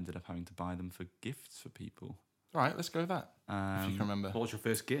until I ended up having to buy them for gifts for people. All right, let's go with that. If you can remember. What was your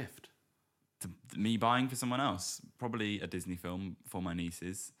first gift? Me buying for someone else, probably a Disney film for my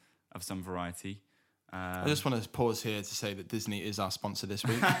nieces of some variety. I just want to pause here to say that Disney is our sponsor this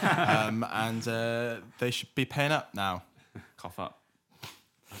week, and they should be paying up now. Cough up.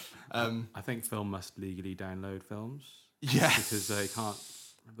 I think film must legally download films. Yeah. Because they can't.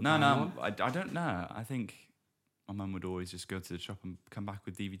 No, I don't know. I think my mum would always just go to the shop and come back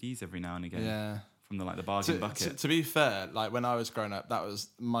with DVDs every now and again. Yeah. From the bargain bucket. To be fair, like when I was growing up, that was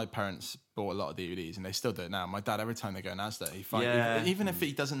my parents bought a lot of DVDs, and they still do it now. My dad, every time they go in Asda, he finds Yeah. even if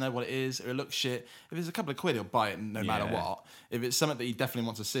he doesn't know what it is or it looks shit, if it's a couple of quid, he'll buy it no matter Yeah. what. If it's something that he definitely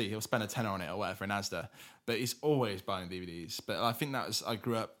wants to see, he'll spend a tenner on it or whatever in Asda. But he's always buying DVDs. But I think I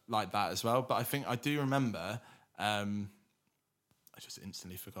grew up like that as well. But I think I do remember. I just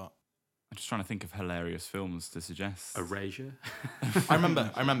instantly forgot. I'm just trying to think of hilarious films to suggest. Erasure. I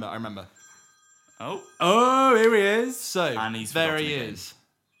remember. Oh, Oh, here he is. So And he's there forgotten he again. is.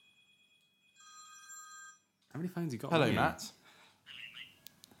 How many phones you got? Hello, on you? Matt.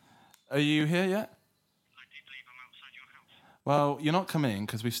 Are you here yet? Well, you're not coming in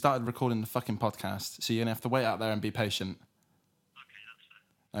because we've started recording the fucking podcast, so you're going to have to wait out there and be patient.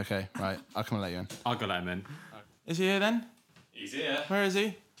 Okay, right. I'll come and let you in. I'll go let him in. Is he here then? He's here. Where is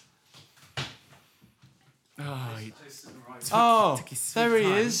he? Oh, There he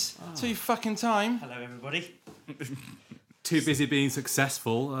is. Took you fucking time. Hello, everybody. Too busy being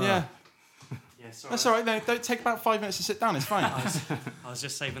successful. Yeah. Yeah, sorry. That's all right. No, don't take about 5 minutes to sit down. It's fine. I was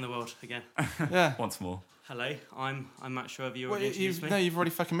just saving the world again. Yeah. Once more. Hello, I'm Matt Shaw. Have you Well, already introduced me? no, you've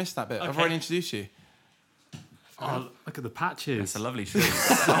already fucking missed that bit. I've Okay. already introduced you. Oh, look at the patches. It's a lovely show.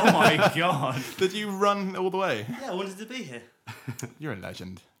 Oh my god. Did you run all the way? Yeah, I wanted to be here. You're a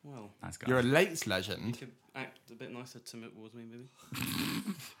legend. Well, Nice guy. You're a late legend. you could act a bit nicer towards me, maybe.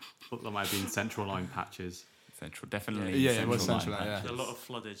 Thought there might have been central line patches. Central, definitely. Yeah, it was line central line, yeah. patches. There's a lot of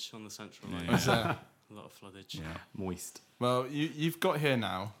floodage on the central line. It's, A lot of floodage. Yeah. Moist. well, you've got here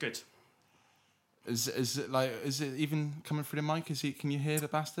now. Good. Is it even coming through the mic? Can you hear the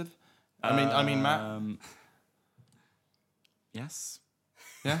bastard? I mean, Matt. Yes.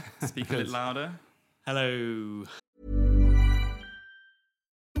 Yeah. Speak a bit louder. Hello.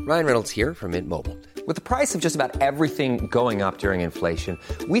 Ryan Reynolds here from Mint Mobile. With the price of just about everything going up during inflation,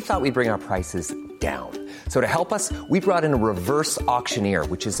 we thought we'd bring our prices down. So to help us, we brought in a reverse auctioneer,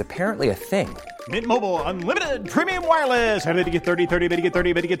 which is apparently a thing. Mint Mobile Unlimited Premium Wireless. How to get 30, 30, bit to get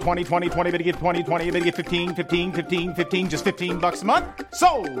 30, bit to get 20, 20, 20, bit to get 20, 20, bit to get 15, 15, 15, 15, just $15 a month?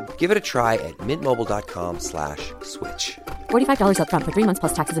 Sold! Give it a try at mintmobile.com/switch. $45 up front for 3 months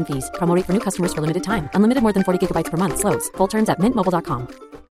plus taxes and fees. Promo rate for new customers for limited time. Unlimited more than 40 gigabytes per month. Slows full terms at mintmobile.com.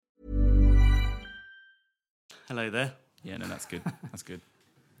 Hello there. Yeah, no, that's good. That's good.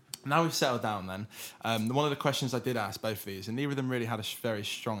 Now we've settled down then. One of the questions I did ask both of these, and neither of them really had a very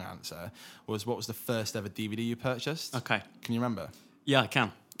strong answer, was what was the first ever DVD you purchased? Okay. Can you remember? Yeah, I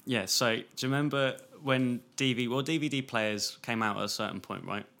can. Yeah, so do you remember when DVD players came out at a certain point,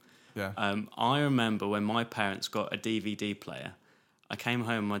 right? Yeah. I remember when my parents got a DVD player. I came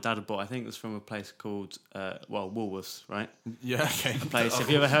home, my dad had bought, I think it was from a place called, Woolworths, right? Yeah, okay. Place. Have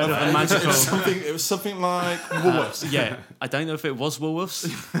you ever heard of the magical... It was something like Woolworths. Yeah, I don't know if it was Woolworths,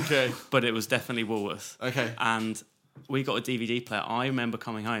 Okay. but it was definitely Woolworths. Okay. And we got a DVD player. I remember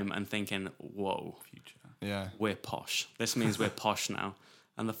coming home and thinking, whoa, Yeah. we're posh. This means we're posh now.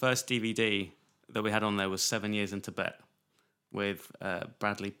 And the first DVD that we had on there was 7 Years in Tibet with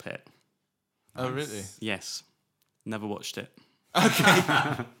Bradley Pitt. Oh, really? Yes. Never watched it.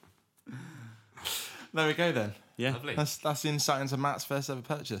 There we go then. Yeah. Lovely. That's the insight into Matt's first ever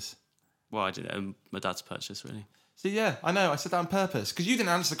purchase. Well, I did my dad's purchase, really. See, yeah, I know. I said that on purpose because you didn't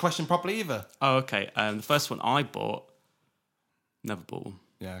answer the question properly either. Oh, okay. The first one I bought, never bought one.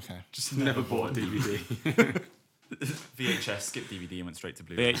 Yeah, okay. Just never bought a DVD. VHS, skip DVD and went straight to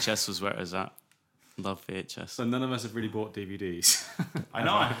Blu-ray. VHS was where it was at. Love VHS. So none of us have really bought DVDs. I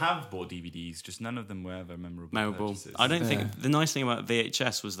know I have bought DVDs, just none of them were ever memorable. Purchases. I don't think the nice thing about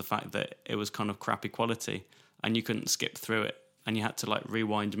VHS was the fact that it was kind of crappy quality and you couldn't skip through it and you had to like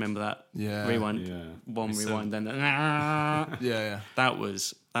rewind. Remember that? Yeah. Rewind. Yeah. One rewind, then Yeah. that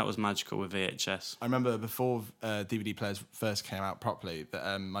was magical with VHS. I remember before DVD players first came out properly,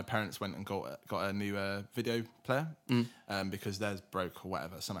 that my parents went and got a new video player because theirs broke or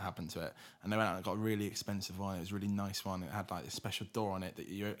whatever, something happened to it, and they went out and got a really expensive one. It was a really nice one. It had like a special door on it that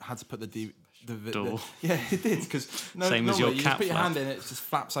you had to put the Door? yeah, it did, because Same as your you just cat put your flap. hand in it just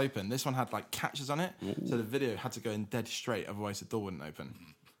flaps open. This one had like catches on it, so the video had to go in dead straight, otherwise the door wouldn't open.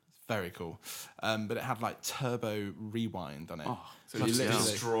 Very cool. But it had like turbo rewind on it. So you literally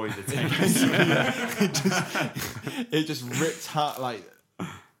destroy the tape. It just ripped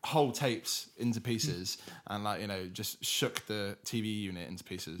whole tapes into pieces and just shook the TV unit into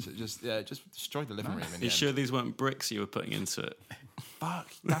pieces. It just destroyed the living room. In the You end. sure these weren't bricks you were putting into it? Fuck,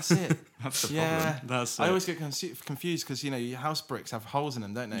 that's it. That's the Yeah, That's I it. always get confused because your house bricks have holes in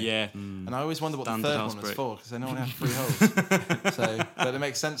them, don't they? Yeah. And I always wonder what Standard the third house one was brick. for because they normally have 3 holes. But it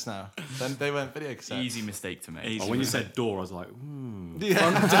makes sense now. Then they weren't video cassettes. Easy mistake to make. Easy. Oh, when you said door, I was like,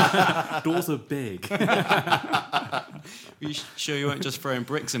 doors are big. Are you sure you weren't just throwing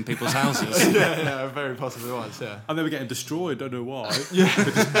bricks in people's houses? yeah, very possibly was. Yeah. And they were getting destroyed, don't know why. Yeah.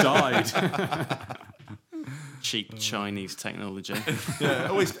 They just died. Cheap Chinese technology. Yeah,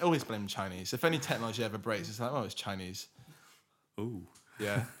 always blame Chinese. If any technology ever breaks, it's like, oh, it's Chinese. Ooh.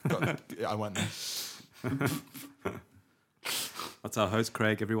 Yeah, I went there. That's our host,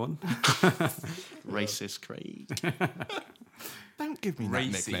 Craig, everyone. Racist Craig. Don't give me that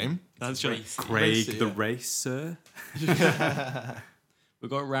Racy. nickname. That's your... Craig Racy, the yeah. Racer.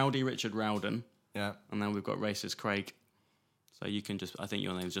 We've got Rowdy Richard Rowden. Yeah. And then we've got Racist Craig. So you can just, I think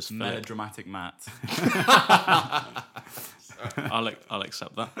your name's just Philip. Melodramatic Matt. I'll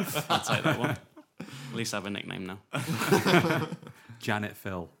accept that. I'll take that one. At least I have a nickname now. Janet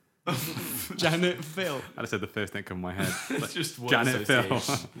Phil. Janet Phil. I just said the first thing that came in my head. It's just word Janet Phil.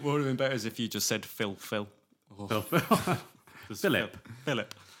 association. What would have been better is if you just said Phil. Phil. Just Philip.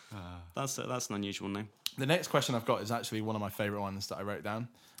 Philip. That's an unusual name. The next question I've got is actually one of my favourite ones that I wrote down.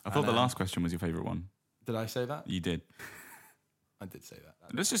 I thought the last question was your favourite one. Did I say that? You did. I did say that.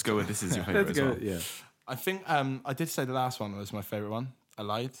 Let's just go with this is your favourite as well. Yeah. I think I did say the last one was my favourite one. I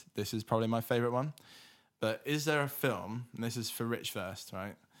lied. This is probably my favourite one. But is there a film, and this is for Rich first,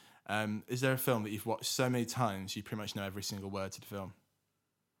 right? Is there a film that you've watched so many times you pretty much know every single word to the film?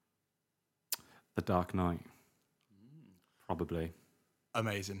 The Dark Knight. Probably.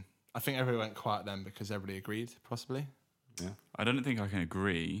 Amazing. I think everyone went quiet then because everybody agreed, possibly. Yeah. I don't think I can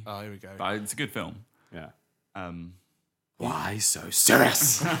agree. Oh, here we go. But it's a good film. Yeah. Why so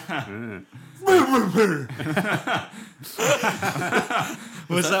serious? Was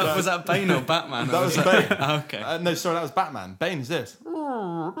that Bane or Batman? That was Bane. Okay. No, sorry, that was Batman. Bane's this.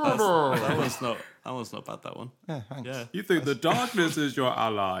 That one's not bad, that one. Yeah, thanks. Yeah. You think the darkness is your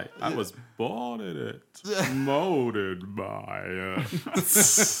ally? I was born in it, molded by it.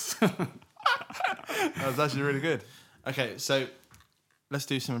 That was actually really good. Okay, so let's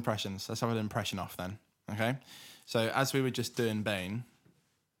do some impressions. Let's have an impression off then. Okay? So as we were just doing Bane,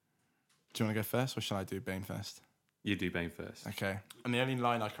 do you want to go first or shall I do Bane first? You do Bane first. Okay. And the only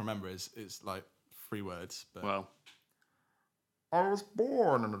line I can remember is like 3 words. But Well, I was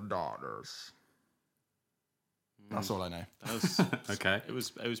born in the darkness. That's all I know. that was, Okay. it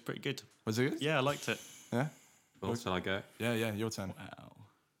was pretty good. Was it good? Yeah, I liked it. Yeah? Well, shall I go? Yeah, your turn. Wow.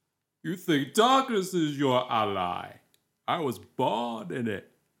 You think darkness is your ally? I was born in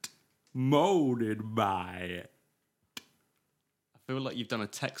it, molded by it. I feel like you've done a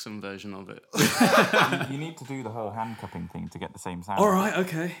Texan version of it. You need to do the whole hand cupping thing to get the same sound. All right,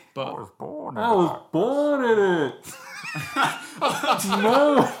 okay. But I was born in I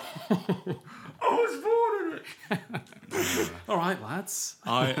was born in it. All right, lads.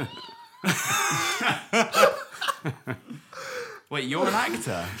 Wait, you're an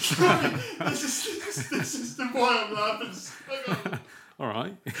actor? This is the point I'm laughing. All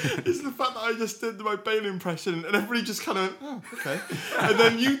right. It's the fact that I just did my Bane impression and everybody just kind of, oh, okay. And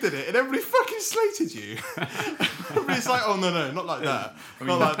then you did it and everybody fucking slated you. Everybody's like, oh, no, not like that. I mean,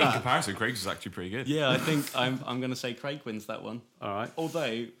 not like in that. comparison, Craig's was actually pretty good. yeah, I think I'm going to say Craig wins that one. All right.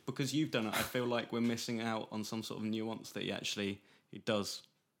 Although, because you've done it, I feel like we're missing out on some sort of nuance that he does.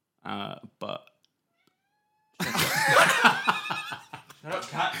 But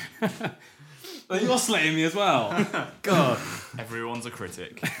You're slating me as well. God. Everyone's a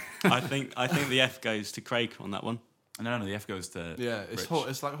critic. I think the F goes to Craig on that one. No, the F goes to Yeah, it's Rich.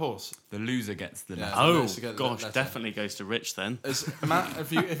 it's like horse. The loser gets the Yeah. letter. Oh Let's get gosh, that definitely goes to Rich then. Matt,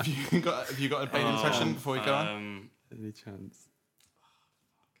 have you got a Bane impression before we go on? Any chance?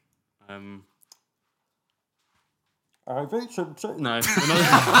 No, we're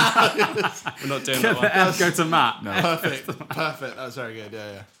not doing Get that the one. F go to Matt. Perfect. That was very good.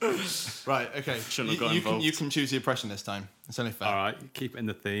 Yeah. Right. Okay. Shouldn't have got involved. You can choose the impression this time. It's only fair. All right, keep it in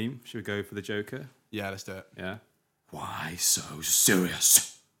the theme. Should we go for the Joker? Yeah, let's do it. Yeah. Why so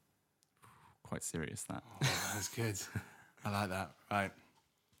serious? Quite serious, that. That's good. I like that. Right.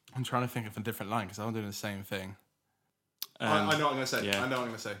 I'm trying to think of a different line because I'm doing the same thing. I know what I'm going to say. yeah. I know what I'm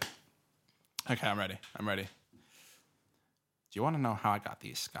going to say. Okay, I'm ready. Do you want to know how I got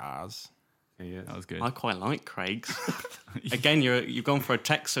these scars? Yeah. That was good. I quite like Craig's. Again, you've gone for a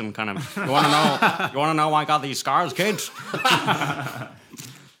Texan kind of. You want to know why I got these scars, kids? Okay.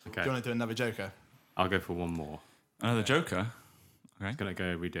 Do you want to do another Joker? I'll go for one more. Another Joker? Okay. I'm gonna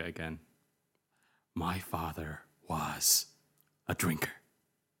go read it again. My father was a drinker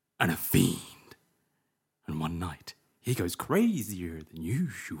and a fiend, and one night he goes crazier than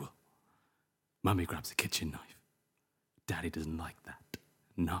usual. Mummy grabs a kitchen knife. Daddy doesn't like that.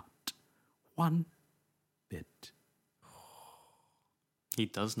 Not one bit. He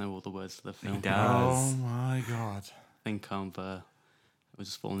does know all the words to the film. He does. Oh my god! I think we're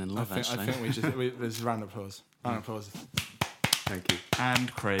just falling in love. I think there's a round of applause. Round of applause. Thank you.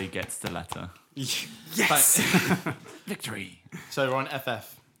 And Craig gets the letter. Yes. Victory. So we're on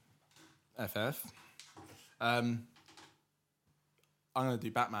FF. I'm gonna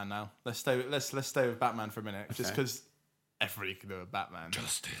do Batman now. Let's stay with Batman for a minute, just because everybody can do a Batman.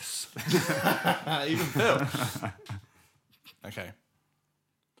 Justice. Even Phil. Okay.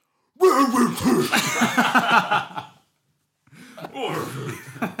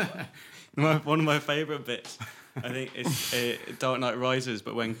 One of my favourite bits, I think, is Dark Knight Rises,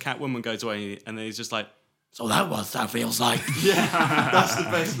 but when Catwoman goes away and then he's just like, so that feels like. That's the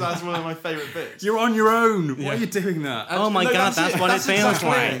best. That's one of my favourite bits. You're on your own. Why are you doing that? Oh my God, that's what it feels exactly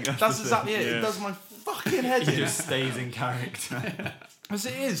like. it. That's exactly it. It does my fucking head in. Just stays in character. As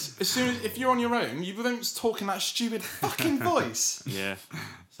it is. As soon as if you're on your own, you don't talk in that stupid fucking voice. Yeah.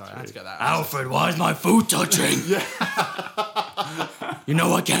 Sorry, I had to get that. Alfred, why is my food touching? You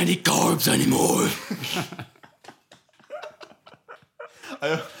know I can't eat carbs anymore.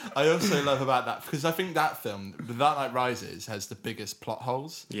 I also love about that because I think that film, The Dark Knight Rises, has the biggest plot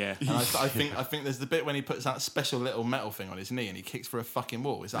holes. Yeah. And I think there's the bit when he puts that special little metal thing on his knee and he kicks through a fucking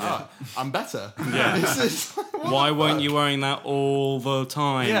wall. He's like, oh, I'm better. Yeah. Why weren't you wearing that all the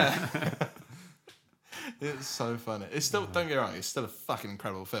time? Yeah. It's so funny. It's still, don't get me wrong, it's still a fucking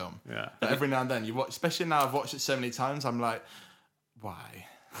incredible film. Yeah. But every now and then you watch, especially now I've watched it so many times, I'm like, why?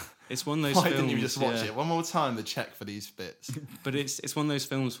 It's one of those Why films, didn't you just watch it one more time to check for these bits? But it's one of those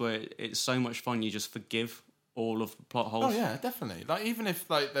films where it's so much fun you just forgive all of the plot holes. Oh yeah, definitely. Like even if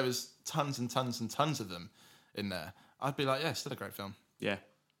like there was tons and tons and tons of them in there, I'd be like, yeah, still a great film. Yeah.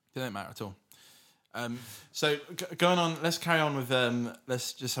 It don't matter at all. So going on, let's carry on with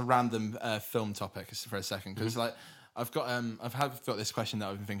let's just a random film topic for a second because like I've got this question that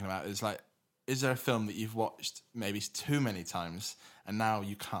I've been thinking about is like, is there a film that you've watched maybe too many times and now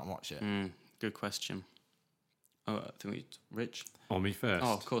you can't watch it? Good question. Oh, I think Rich. Or me first.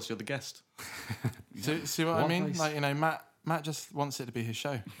 Oh, of course, you're the guest. See what I mean? place? Like, you know, Matt just wants it to be his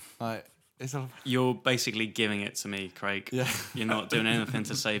show. Like, it's all... You're basically giving it to me, Craig. Yeah. You're not doing anything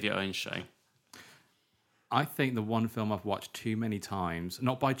to save your own show. I think the one film I've watched too many times,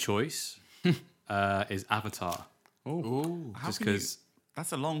 not by choice, is Avatar. Ooh. How Just can you- because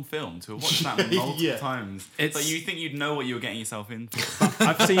That's a long film to watch that multiple Yeah. times. It's- But you think you'd know what you were getting yourself into.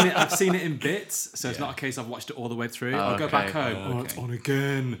 I've seen it in bits, so it's not a case I've watched it all the way through. I'll go back home. Oh, Oh, okay. it's on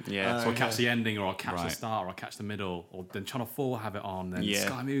again. Yeah. So I'll catch the ending, or I'll catch the Right. start, or I'll catch the middle, or then Channel 4 have it on, then Yeah.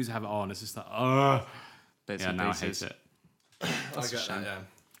 Sky News have it on. It's just like, Bits yeah, and now I pieces. hate it. I get that, yeah.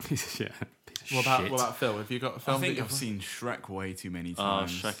 Piece of What shit. about Phil? Have you got a I film think that I've you've seen Shrek way too many Oh,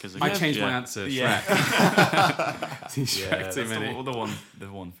 times. Shrek is a I good- changed my yeah. answer. Yeah. Shrek. Seen Shrek Yeah, too that's many. the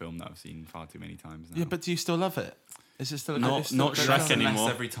one film that I've seen far too many times now. Yeah, but do you still love it? Is it still Not- it's still not a great Shrek film? Less anymore.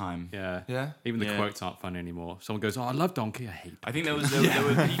 every time. Yeah. Yeah? Even the Yeah. quotes aren't funny anymore. Someone goes, "Oh, I love Donkey. I hate." I think there were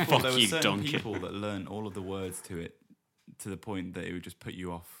people, Fuck there were you, certain donkey. people that learned all of the words to it to the point that it would just put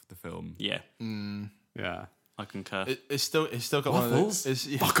you off the film. Yeah, Yeah. I concur. It's still got one of Waffles? the... It's,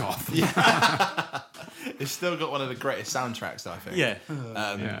 Fuck off. it's still got one of the greatest soundtracks, I think. yeah.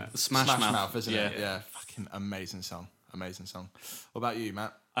 Yeah. Smash Mouth. isn't Yeah. it? Yeah. Fucking amazing song. Amazing song. What about you,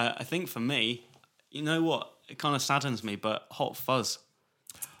 Matt? I think for me, you know what? It kind of saddens me, but Hot Fuzz.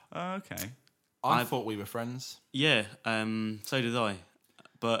 Okay. I thought we were friends. Yeah, so did I.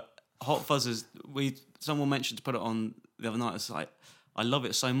 But Hot Fuzz is someone mentioned to put it on the other night. It's like I love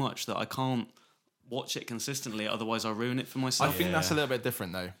it so much that I can't watch it consistently, otherwise I'll ruin it for I myself. think that's a little bit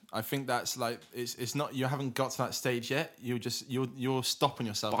different, though. I think that's like it's not. You haven't got to that stage yet. You're stopping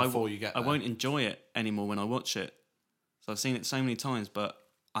yourself But before you get I there. won't enjoy it anymore when I watch it. So I've seen it so many times, but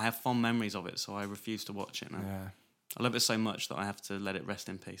I have fond memories of it, so I refuse to watch it now. Yeah. I love it so much that I have to let it rest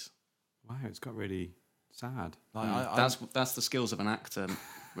in peace. Wow, it's got really sad. Like, That's the skills of an actor,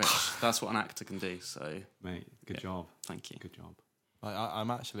 Rich. That's what an actor can do. So Mate, good job. thank you. Good job. I'm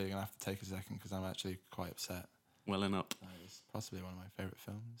actually gonna have to take a second because I'm actually quite upset. Welling up. It's possibly one of my favourite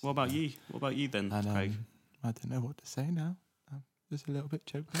films. What about you? What about you then, And, Craig? I don't know what to say now. I'm just a little bit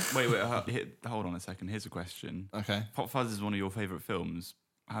choked up. Wait, hold on a second. Here's a question. Okay. Hot Fuzz is one of your favourite films.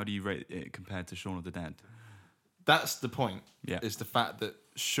 How do you rate it compared to Shaun of the Dead? That's the point. Yeah. Is the fact that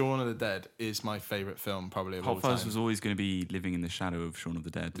Shaun of the Dead is my favourite film probably of all Hot time. Fuzz was always going to be living in the shadow of Shaun of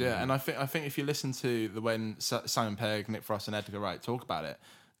the Dead. Yeah, and I think if you listen to when Simon Pegg, Nick Frost, and Edgar Wright talk about it,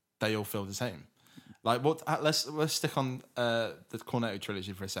 they all feel the same. Like what? Let's stick on the Cornetto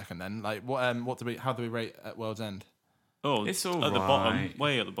trilogy for a second. Then, like how do we rate at World's End? Oh, It's all at the bottom, right.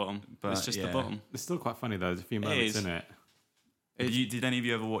 way at the bottom. But, It's just yeah. the bottom. It's still quite funny though. There's a few moments is. in it. Did any of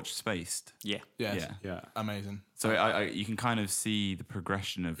you ever watch Spaced? Yeah. Yes. Yeah. Yeah. Amazing. So you can kind of see the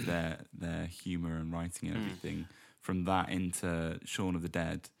progression of their humour and writing and everything from that into Shaun of the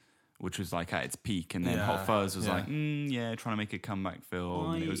Dead, which was like at its peak, and then Yeah, Hot Fuzz was yeah. like, trying to make a comeback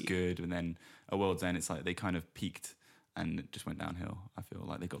film, and it was good, and then A World's End, it's like they kind of peaked and it just went downhill. I feel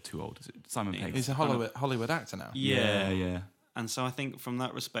like they got too old. Simon Pegg. He's a Hollywood actor now. Yeah. And so I think from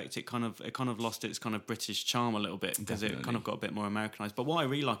that respect, it kind of lost its kind of British charm a little bit because it kind Definitely. of got a bit more Americanized. But what I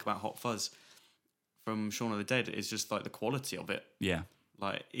really like about Hot Fuzz from Shaun of the Dead is just like the quality of it. Yeah.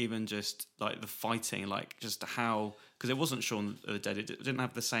 Like even just like the fighting, like just how, because it wasn't Shaun of the Dead. It didn't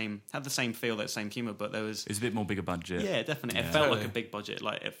have the same feel, that same humor, but there was. It's a bit more bigger budget. Yeah, definitely. It felt like a big budget.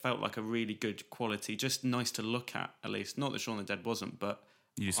 Like it felt like a really good quality, just nice to look at least. Not that Shaun of the Dead wasn't, but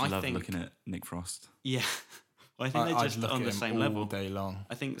You just love looking at Nick Frost. yeah. I think they're just look on at the him same all level. day long.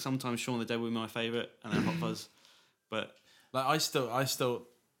 I think sometimes Shaun of the Dead would be my favourite, and then Hot Fuzz. But Like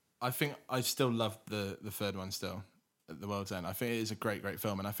I think I still love the third one still, at The World's End. I think it is a great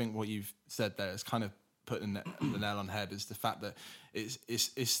film, and I think what you've said there is kind of putting the nail on the head, is the fact that it's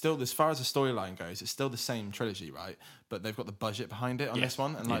still, as far as the storyline goes, it's still the same trilogy, right? But they've got the budget behind it on this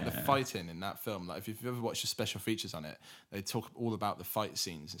one, and like the fighting in that film, like if you've ever watched the special features on it, they talk all about the fight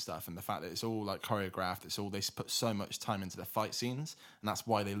scenes and stuff, and the fact that it's all like choreographed. It's all, they put so much time into the fight scenes, and that's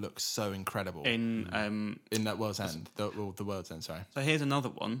why they look so incredible in that World's End, the World's End. Sorry. So here's another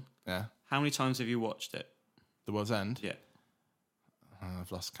one. Yeah. How many times have you watched it? The World's End. Yeah.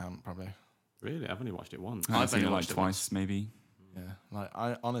 I've lost count probably. Really? I've only watched it once. I've only seen it like watched it twice, maybe. Yeah, like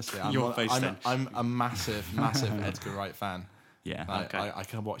I honestly, Your face then. I'm a massive Edgar Wright fan. Yeah. Like, Okay. I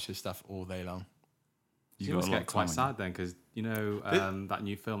can watch his stuff all day long. You must get quite sad then, because you know that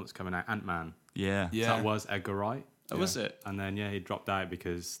new film that's coming out, Ant-Man. Yeah. Yeah. That was Edgar Wright. Oh, was it? And then he dropped out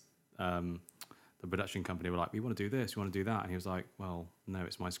because the production company were like, "We want to do this, we want to do that," and he was like, "Well, no,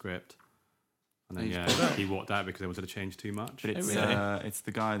 it's my script." And then he walked out because they wanted to change too much. But it's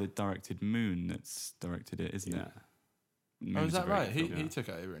the guy that directed Moon that's directed it, isn't it? Oh, Moon's is a that great right? film. He took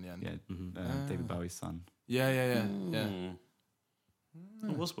it over in the end. Yeah, David Bowie's son. Yeah.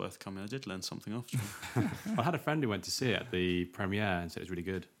 It was worth coming. I did learn something after. I had a friend who went to see it at the premiere and said it was really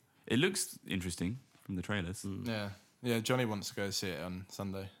good. It looks interesting from the trailers. Yeah. Johnny wants to go see it on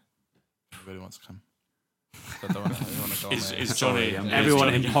Sunday. He really wants to come. So I don't want to go. Is Johnny?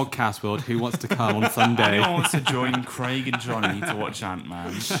 Everyone in podcast world who wants to come on Sunday. Anyone wants to join Craig and Johnny to watch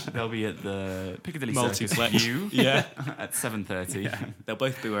Ant-Man, they'll be at the Piccadilly Circus Multiplex. Yeah, at 7:30. Yeah. They'll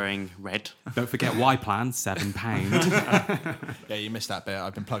both be wearing red. Don't forget Y Plan, £7. Yeah, you missed that bit.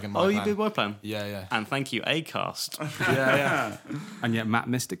 I've been plugging my Oh, plan. you did Y Plan? Yeah. And thank you, Acast. Yeah. And yet Matt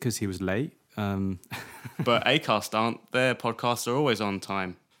missed it because he was late. But Acast aren't. Their podcasts are always on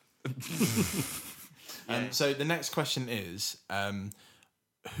time. So the next question is,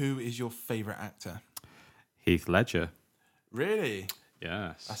 who is your favourite actor? Heath Ledger. Really?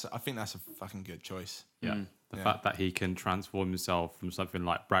 Yes. I think that's a fucking good choice. Yeah. The fact that he can transform himself from something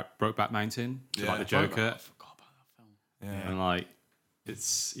like Brokeback Mountain to like the Joker. I forgot about that film. Yeah. And like,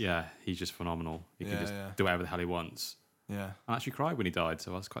 he's just phenomenal. He can just do whatever the hell he wants. Yeah. I actually cried when he died,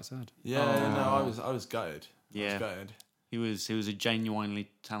 so I was quite sad. Yeah, no, I was gutted. Yeah. I was gutted. He was a genuinely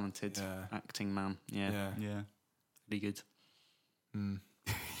talented acting man. Yeah. Really good.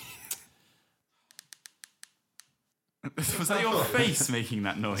 Was that your face making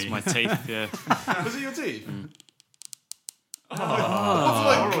that noise? It's my teeth, yeah. Was it your teeth?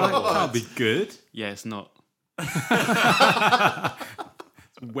 That'd be good. Yeah, it's not.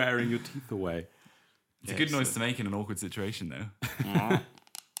 Wearing your teeth away. It's a good noise to make in an awkward situation, though.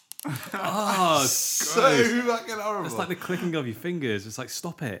 Oh, so fucking horrible. it's like the clicking of your fingers. It's like,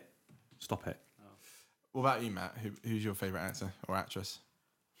 stop it. Stop it. What about you, Matt? Who's your favourite actor or actress?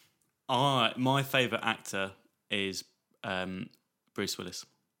 My favourite actor is Bruce Willis.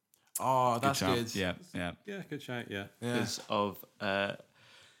 Oh, that's good. Yeah. Yeah, good shout, yeah. Because of All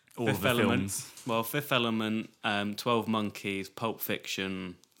Fifth of the Element. films. Well, Fifth Element, 12 Monkeys, Pulp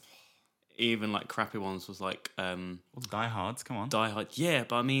Fiction, even like crappy ones was like Well, Die Hards, come on. Die Hard. Yeah,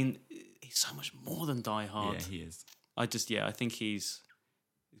 but I mean, he's so much more than Die Hard. Yeah, he is. I think he's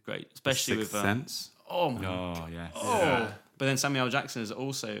great, especially Sixth with Sense. Oh my Oh, yes. But then Samuel Jackson is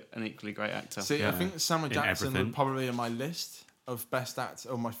also an equally great actor. See, I think Samuel In Jackson everything. would probably be on my list of best actors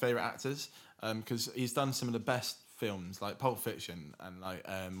or my favourite actors because he's done some of the best films like Pulp Fiction and like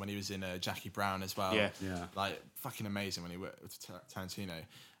when he was in Jackie Brown as well. Yeah. Like fucking amazing when he worked with Tarantino.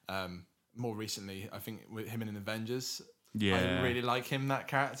 More recently, I think with him in Avengers. Yeah. I really like him, that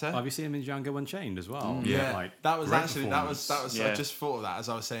character. Have you seen him in Django Unchained as well? Yeah, Like, that was great actually performance. that was Yeah. I just thought of that as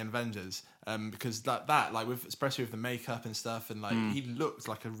I was saying Avengers, because that like with especially with the makeup and stuff, and like he looked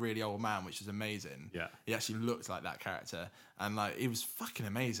like a really old man, which is amazing. Yeah. He actually looked like that character, and like he was fucking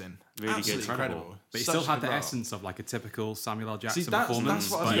amazing, Really good. absolutely incredible. But he Such still a had good the role. essence of like a typical Samuel L. Jackson See, that's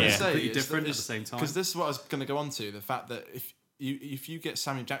performance. what I was but going to say. completely different at the same time. Because this is what I was going to go on to, the fact that if you get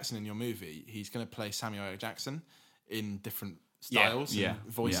Samuel Jackson in your movie, he's going to play Samuel L. Jackson in different styles Yeah.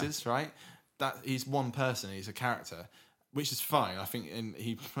 and voices, right? That he's one person, he's a character, which is fine. I think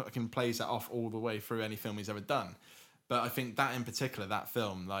he fucking plays that off all the way through any film he's ever done. But I think that in particular, that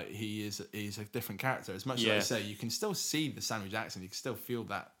film, like he's a different character. As much as I say, you can still see the Samuel Jackson, you can still feel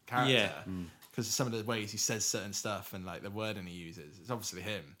that character because of some of the ways he says certain stuff and like the wording he uses. It's obviously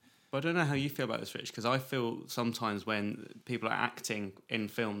him. But I don't know how you feel about this, Rich, because I feel sometimes when people are acting in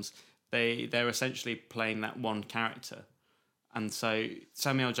films, they're essentially playing that one character. And so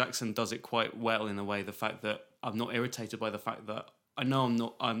Samuel Jackson does it quite well in a way. The fact that I'm not irritated by the fact that I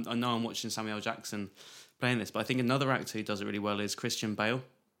know I'm watching Samuel Jackson playing this, but I think another actor who does it really well is Christian Bale.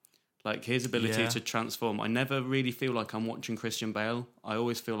 Like his ability to transform. I never really feel like I'm watching Christian Bale. I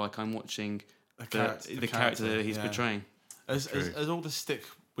always feel like I'm watching the character that he's portraying. As all the stick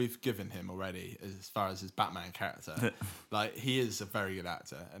we've given him already as far as his Batman character, like he is a very good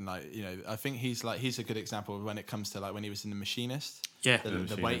actor, and like, you know, I think he's a good example when it comes to like when he was in The Machinist.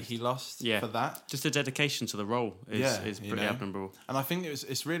 The weight he lost for that. Just the dedication to the role is pretty admirable. And I think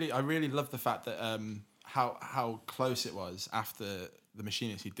I really love the fact that how close it was after The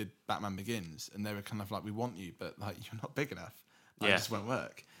Machinist. He did Batman Begins, and they were kind of like, we want you, but like you're not big enough. Like, it just won't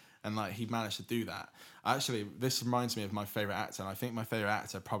work. And like he managed to do that. Actually, this reminds me of my favorite actor, and I think my favorite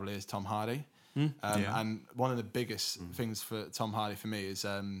actor probably is Tom Hardy. And one of the biggest things for Tom Hardy for me is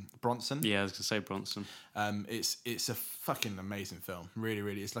Bronson. Yeah, I was gonna say Bronson. It's a fucking amazing film. Really,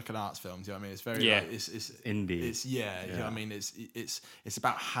 really, it's like an arts film. Do you know what I mean? It's very it's indie. It's you know what I mean? It's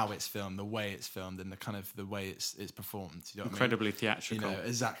about how it's filmed, the way it's filmed, and the kind of the way it's performed. You know what Incredibly I mean? theatrical. You know,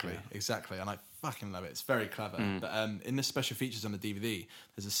 exactly, and I fucking love it. It's very clever. But in the special features on the DVD,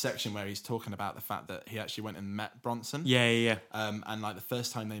 there's a section where he's talking about the fact that he actually went and met Bronson. And like the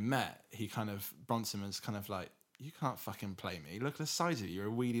first time they met, Bronson was kind of like, you can't fucking play me. Look at the size of you. You're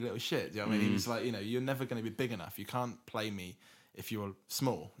a weedy little shit. Do you know what I mean? He was like, you know, you're never going to be big enough. You can't play me if you're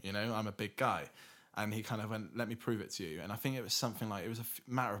small. You know, I'm a big guy. And he kind of went, let me prove it to you. And I think it was something like, it was a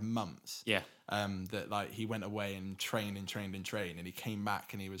matter of months. That like he went away and trained. And he came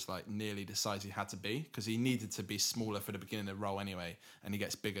back and he was like nearly the size he had to be, because he needed to be smaller for the beginning of the role anyway. And he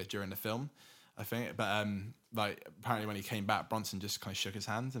gets bigger during the film, I think. But like apparently when he came back, Bronson just kind of shook his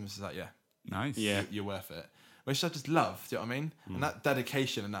hand and was like, yeah. Nice. Yeah. You're worth it. Which I just love, do you know what I mean? And that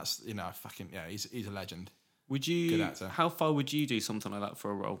dedication, and that's, you know, he's a legend. Would you, Good actor. how far would you do something like that for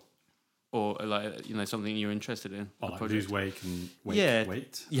a role? Or like, you know, something you're interested in? Like lose weight and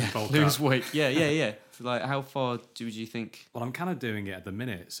weight. Yeah, bulk lose up. weight. Yeah. So like, how far would you think? Well, I'm kind of doing it at the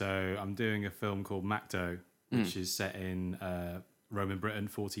minute. So I'm doing a film called Macdo, which is set in Roman Britain,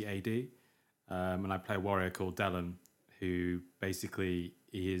 40 AD. And I play a warrior called Dellen, who basically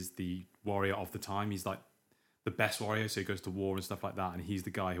is the warrior of the time. He's like the best warrior, so he goes to war and stuff like that, and he's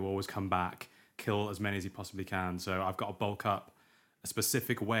the guy who always come back, kill as many as he possibly can. So I've got to bulk up a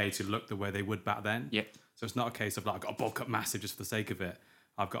specific way to look the way they would back then. So it's not a case of like, I've got to bulk up massive just for the sake of it.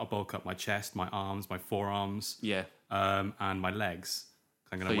 I've got to bulk up my chest, my arms, my forearms, and my legs.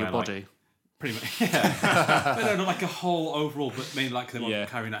 I'm gonna wear your body. Pretty much, but no, not like a whole overall, but mainly like them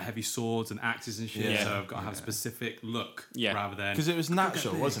carrying out heavy swords and axes and shit. So I've got to have a specific look rather than... Because it was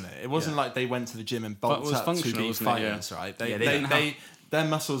natural, wasn't it? It wasn't like they went to the gym and bulked up to be fighters, right? Their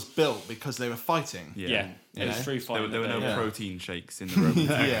muscles built because they were fighting. It was through fighting. There were no protein shakes in the Roman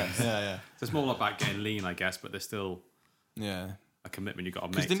times. So it's more about getting lean, I guess, but there's still a commitment you've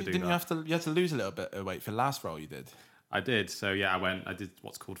got to make to do that. Didn't you have to lose a little bit of weight for the last role you did? I did. So I did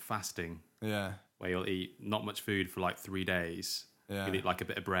what's called fasting. Where you'll eat not much food for like 3 days. You'll eat like a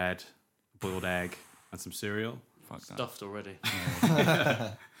bit of bread, a boiled egg, and some cereal. Stuffed already.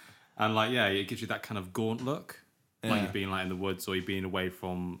 And like, it gives you that kind of gaunt look. Like you've been like in the woods, or you've been away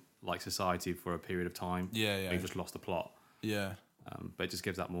from like society for a period of time. You've just lost the plot. But it just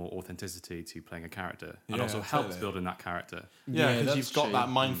gives that more authenticity to playing a character, and also helps building that character. Because you've got that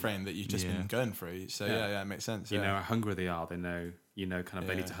mind frame that you've just been going through. So it makes sense. You know how hungry they are. They know, kind of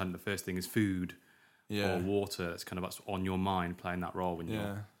they need to hunt. The first thing is food or water. It's kind of what's on your mind playing that role when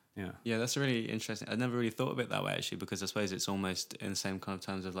you're. Yeah, that's really interesting. I never really thought of it that way actually, because I suppose it's almost in the same kind of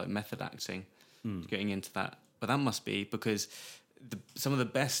terms of like method acting, getting into that. But that must be because some of the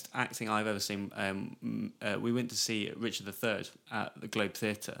best acting I've ever seen. We went to see Richard III at the Globe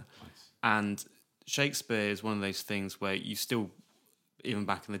Theatre, and Shakespeare is one of those things where you still, even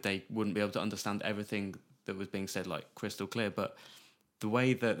back in the day, wouldn't be able to understand everything that was being said like crystal clear. But the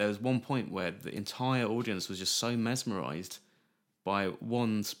way that there was one point where the entire audience was just so mesmerised by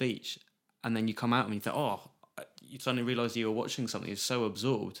one speech, and then you come out and you think, you suddenly realise you were watching something. You're so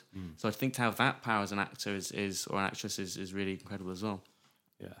absorbed. So I think to have that power as an actor is or an actress is really incredible as well.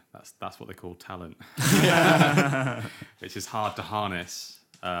 Yeah, that's what they call talent, which is hard to harness.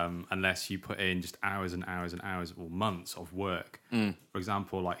 unless you put in just hours and hours and hours or months of work. For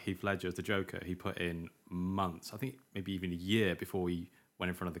example, like Heath Ledger as the Joker, he put in months, I think maybe even a year before he went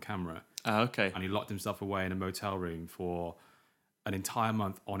in front of the camera. Okay. And he locked himself away in a motel room for an entire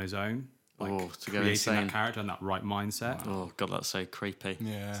month on his own, like to go creating insane. that character and that right mindset. Oh God, that's so creepy.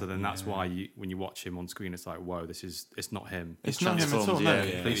 Yeah. So then that's why when you watch him on screen, it's like, whoa, it's not him. It's not him at all. transformed, No, yeah, yeah.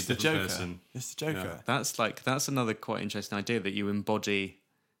 it's the Completely different Joker. person. It's the Joker. That's another quite interesting idea that you embody,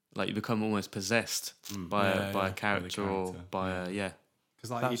 like you become almost possessed by a character or by a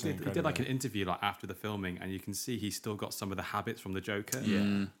Because like That's he did incredible. like an interview like after the filming, and you can see he's still got some of the habits from the Joker.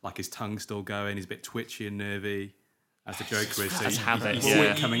 Like his tongue's still going. He's a bit twitchy and nervy, as the Joker is. So That's habits, he's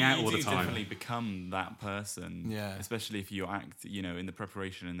yeah. coming out You all the do time. definitely become that person. Yeah. Especially if you act, in the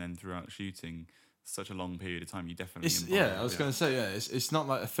preparation and then throughout shooting such a long period of time, you definitely. It's, embody yeah, it. I was going to say, it's not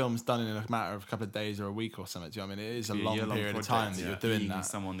like a film's done in a matter of a couple of days or a week or something. Do you know what I mean? It is a Yeah, long you're period of project, time that you're doing being that.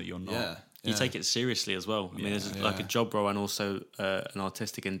 someone that you're not. Yeah. You take it seriously as well. I mean, it's like a job role and also an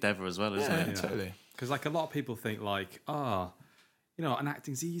artistic endeavor as well, isn't Yeah, it? totally. Because like a lot of people think like, and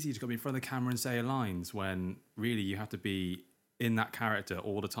acting's easy. You just got to be in front of the camera and say your lines. When really you have to be in that character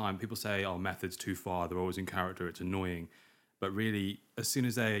all the time. People say, "Oh, method's too far. They're always in character. It's annoying." But really, as soon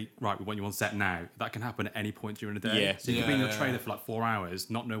as we want you on set now, that can happen at any point during the day. Yeah. So you can be in your trailer for like 4 hours,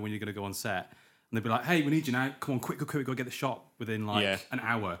 not know when you're going to go on set, and they'll be like, "Hey, we need you now. Come on, quick, go get the shot within like an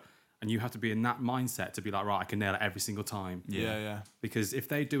hour." And you have to be in that mindset to be like, right, I can nail it every single time. Yeah. Because if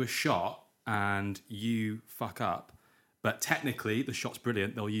they do a shot and you fuck up, but technically the shot's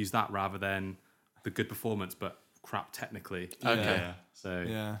brilliant, they'll use that rather than the good performance, but crap technically. Okay. Yeah. So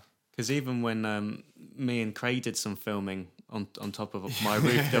Yeah. Because even when me and Craig did some filming on top of my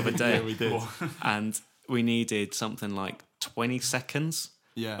roof the other day, Yeah, we did. and we needed something like 20 seconds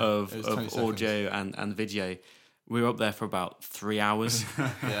Yeah, of it was 20 audio and video. We were up there for about 3 hours,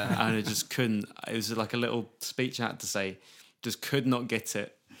 Yeah. and it just couldn't. It was like a little speech I had to say. Just could not get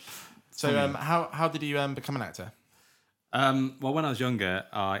it. So, how did you become an actor? well, when I was younger,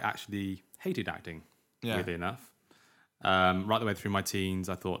 I actually hated acting, weirdly enough. Right the way through my teens,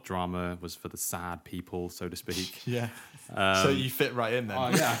 I thought drama was for the sad people, so to speak. Yeah. So you fit right in then. Oh,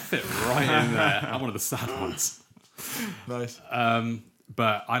 yeah, I fit right in there. I'm one of the sad ones. Nice.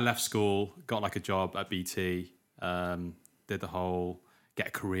 But I left school, got like a job at BT, did the whole get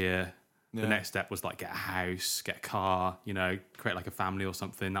a career. Yeah. The next step was like get a house, get a car, create like a family or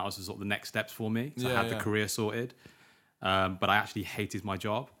something. That was sort of the next steps for me. So I had the career sorted. But I actually hated my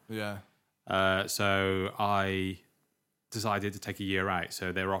job. Yeah. So I decided to take a year out.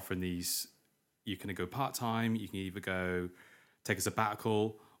 So they're offering these, you can go part-time, you can either go take a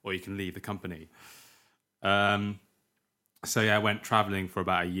sabbatical, or you can leave the company. So yeah, I went traveling for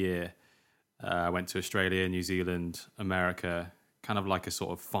about a year. I went to Australia, New Zealand, America, kind of like a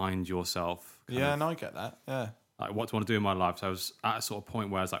sort of find yourself. Yeah, no, I get that. Yeah. Like, what do I want to do in my life? So I was at a sort of point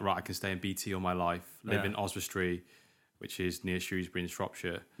where I was like, right, I can stay in BT all my life, live in Oswestry, which is near Shrewsbury in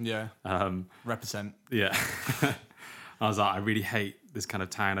Shropshire. Yeah. Represent. Yeah. I was like, I really hate this kind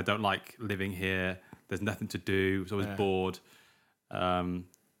of town. I don't like living here. There's nothing to do. I was always bored.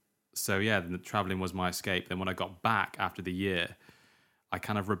 So yeah, the traveling was my escape. Then when I got back after the year, I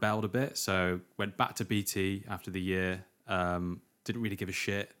kind of rebelled a bit. So went back to BT after the year. Didn't really give a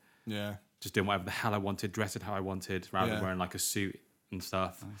shit. Yeah. Just doing whatever the hell I wanted, dressed how I wanted, rather than wearing like a suit and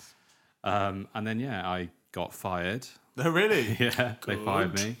stuff. Nice. And then I got fired. Oh, really? Yeah, they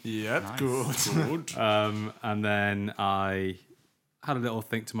fired me. Yep. Nice. Good. And then I had a little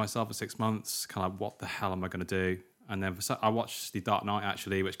think to myself for 6 months, kind of what the hell am I going to do? And then I watched The Dark Knight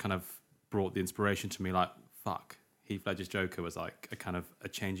actually, which kind of brought the inspiration to me. Like, fuck, Heath Ledger's Joker was like a kind of a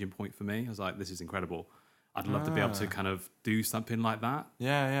changing point for me. I was like, this is incredible. I'd love to be able to kind of do something like that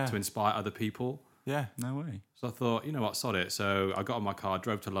Yeah. to inspire other people. Yeah. No way. So I thought, you know what, sod it. So I got on my car,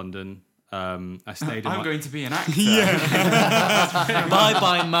 drove to London. I stayed in I'm my... going to be an actor. Bye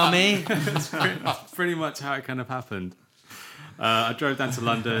bye, mummy. That's pretty much how it kind of happened. I drove down to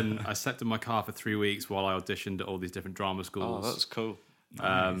London. I slept in my car for 3 weeks while I auditioned at all these different drama Oh, schools. that's cool.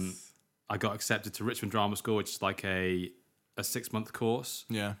 Nice. I got accepted to Richmond Drama School, which is like a 6-month course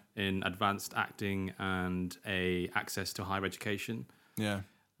Yeah. in advanced acting and a access to higher education. Yeah.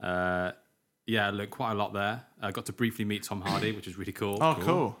 I learned quite a lot there. I got to briefly meet Tom Hardy, which was really cool. Oh,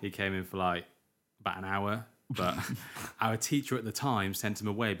 cool. He came in for like about an hour, but our teacher at the time sent him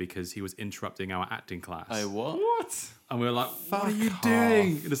away because he was interrupting our acting class. Oh, what? What? And we were like, what are you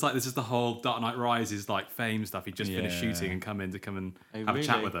doing? And it's like, this is the whole Dark Knight Rises like fame stuff. He just finished shooting and come and Oh, have a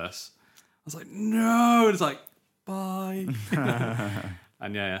chat really? with us. I was like, no. And it's like, bye.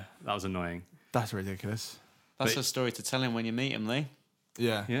 And that was annoying. That's ridiculous. That's a story to tell him when you meet him, Lee.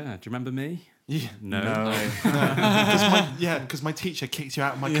 Yeah. Yeah. Do you remember me? Yeah. No. Because my teacher kicked you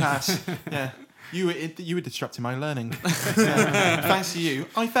out of my class. Yeah. You were disrupting my learning. Yeah. Thanks to you,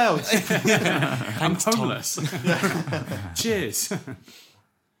 I failed. I'm homeless. Cheers.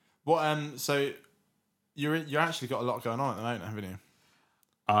 What? So you're actually got a lot going on at the moment, haven't you?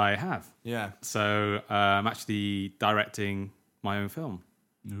 I have. Yeah. So I'm actually directing my own film.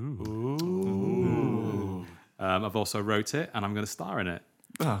 Ooh. I've also wrote it, and I'm going to star in it.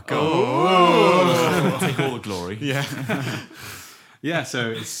 Oh, God. Take all the glory. Yeah. Yeah, so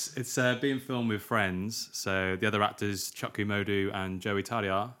it's being filmed with friends. So the other actors, Chucky Modu and Joey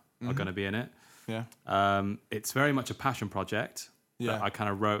Taria, are going to be in it. Yeah. It's very much a passion project. Yeah. That I kind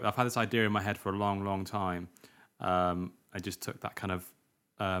of wrote. I've had this idea in my head for a long, long time. I just took that kind of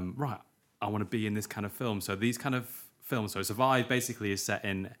right. I want to be in this kind of film. So these kind of films. So Survive basically is set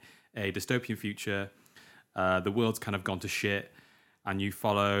in a dystopian future. The world's kind of gone to shit, and you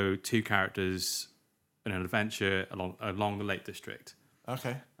follow two characters in an adventure along the Lake District.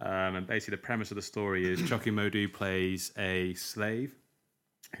 Okay. And basically the premise of the story is Chucky Modu plays a slave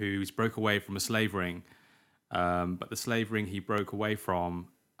who's broke away from a slave ring. But the slave ring he broke away from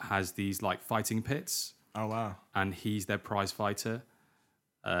has these like fighting pits. Oh, wow. And he's their prize fighter.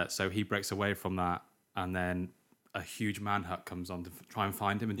 So he breaks away from that, and then a huge manhunt comes on to try and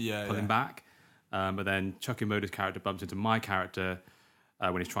find him and pull him back. But then Chucky Modu's character bumps into my character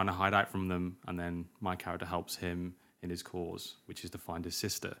when he's trying to hide out from them, and then my character helps him in his cause, which is to find his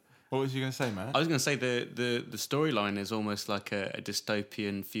sister. What was you going to say, Matt? I was going to say the storyline is almost like a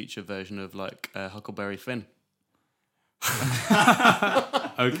dystopian future version of like Huckleberry Finn.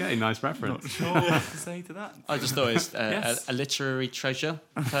 Okay, nice reference. Not sure what to say to that. I just thought it's Yes. a literary treasure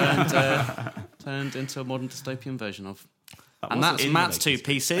turned into a modern dystopian version of. And that's in Matt's the two latest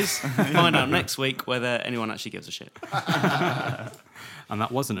pieces. Find out next week whether anyone actually gives a shit. And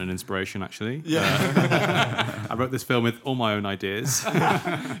that wasn't an inspiration, actually. Yeah. I wrote this film with all my own ideas.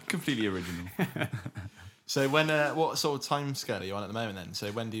 Completely original. So when, what sort of time scale are you on at the moment then? So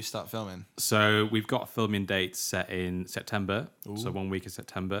when do you start filming? So we've got filming dates set in September, so 1 week in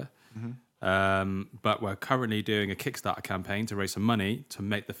September. But we're currently doing a Kickstarter campaign to raise some money to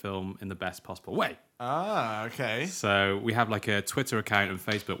make the film in the best possible way. Ah, okay. So we have like a Twitter account and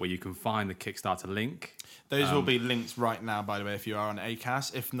Facebook where you can find the Kickstarter link. Those will be linked right now, by the way, if you are on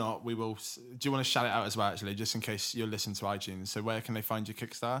Acast. If not, we will... Do you want to shout it out as well, actually, just in case you're listening to iTunes? So where can they find your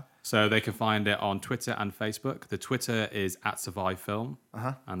Kickstarter? So they can find it on Twitter and Facebook. The Twitter is @SurviveFilm,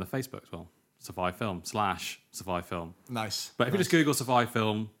 and the Facebook as well, /SurviveFilm. Nice. But if you just Google Survive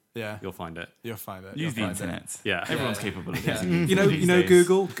Film, Yeah. you'll find it. You'll find it. Use the You'll find it. internet. Yeah. Everyone's capable of using it. You know these days.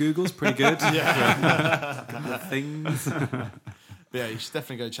 Google. Google's pretty good. Yeah. Things. But yeah, you should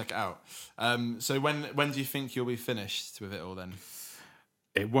definitely go check it out. So when do you think you'll be finished with it all then?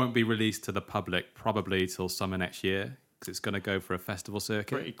 It won't be released to the public probably till summer next year because it's going to go for a festival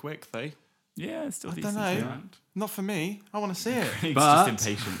circuit. Pretty quick, though. Yeah, it's still I decent. don't know. around. Not for me. I want to see it. He's But, just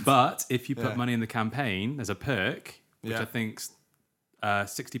impatient. but if you put Yeah. money in the campaign, there's a perk, which Yeah. I think's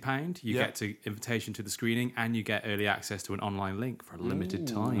 £60. You Yeah. get to invitation to the screening and you get early access to an online link for a limited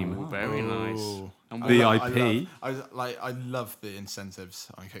time. Very nice. Ooh. And VIP. I love the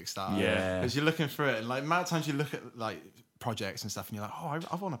incentives on Kickstarter. Yeah. Because you're looking through it, and like, amount of times you look at like projects and stuff, and you're like, oh,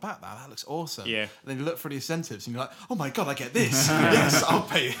 I want to back that. That looks awesome. Yeah. And then you look for the incentives, and you're like, oh my god, I get this. Yes, I'll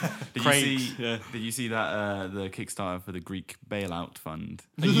pay. Did you see that the Kickstarter for the Greek bailout fund?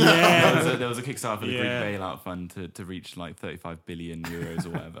 Yeah. there was a Kickstarter for the Yeah. Greek bailout fund to reach like 35 billion euros or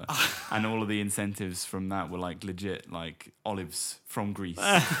whatever, and all of the incentives from that were like legit, like olives from Greece,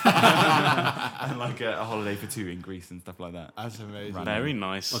 and like a holiday for two in Greece and stuff like that. That's amazing. Very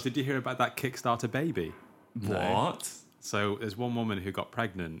nice. Well, did you hear about that Kickstarter baby? What? So there's one woman who got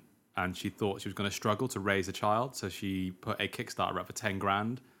pregnant and she thought she was going to struggle to raise a child. So she put a Kickstarter up for 10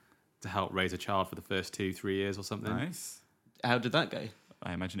 grand to help raise a child for the first 2-3 years or something. Nice. How did that go?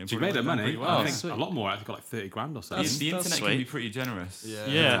 I imagine it. She probably made her went down money. pretty well. I think Sweet. a lot more. I think got like 30 grand or so. The That's internet can sweet. be pretty generous. Yeah.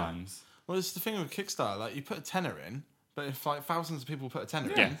 Yeah. Sometimes. Well, it's the thing with Kickstarter. Like, you put a tenner in, but if like thousands of people put a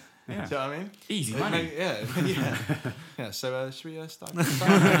tenner Yeah. in, Yeah. do you know what I mean? Easy It money. Yeah. So should we start?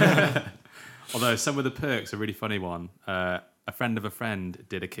 Although some of the perks are really funny one. A friend of a friend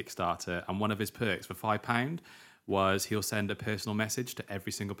did a Kickstarter, and one of his perks for £5 was he'll send a personal message to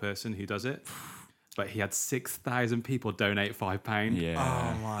every single person who does it. But he had 6,000 people donate £5. Yeah.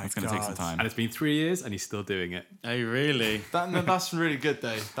 Oh my It's going to take some God. time. And it's been 3 years and he's still doing it. Oh, really? That's really good,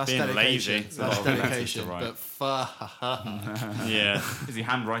 though. That's Being dedication. lazy. That's a lot of letters to dedication. write. But fuck. Yeah. Is he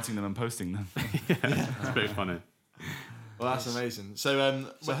handwriting them and posting them? It's pretty funny. Well, that's amazing. So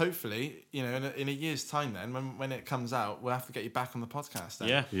hopefully, in a year's time, then when it comes out, we'll have to get you back on the podcast. Then.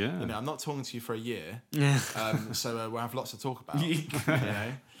 Yeah. Yeah. I'm not talking to you for a year. Yeah. So we'll have lots to talk about.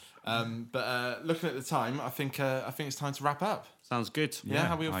 But looking at the time, I think it's time to wrap up. Sounds good. Yeah.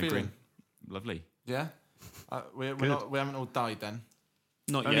 How are we all I feeling? agree. Lovely. Yeah. We haven't all died then.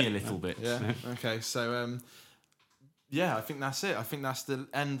 Not Only yet. a little bit. Yeah. Okay. So, I think that's it. I think that's the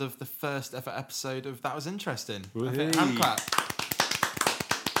end of the first ever episode of That Was Interesting. I think, hand clap.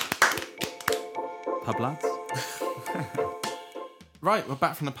 Pub lads. Right, we're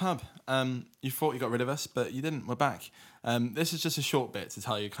back from the pub. You thought you got rid of us, but you didn't. We're back. This is just a short bit to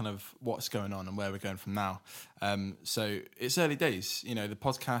tell you kind of what's going on and where we're going from now. So it's early days. The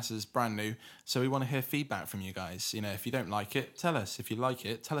podcast is brand new, so we want to hear feedback from you guys. If you don't like it, tell us. If you like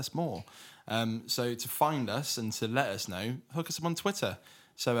it, tell us more. So to find us and to let us know, hook us up on Twitter.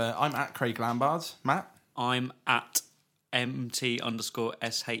 So I'm at Craig Lambard. Matt? I'm at MT_SHAW.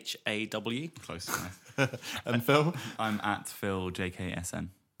 Close enough. And Phil? I'm at Phil JKSN.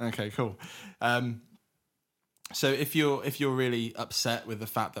 Okay, cool. So if you're really upset with the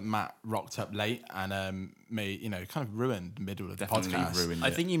fact that Matt rocked up late and kind of ruined the middle of the Definitely podcast, ruined I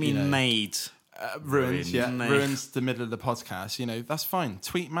it. think you mean made. ruins Mate. the middle of the podcast. That's fine.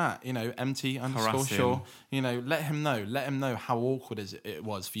 Tweet Matt, MT_Shaw. Let him know how awkward it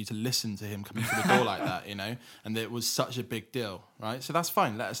was for you to listen to him coming through the door like that, and it was such a big deal, right? So that's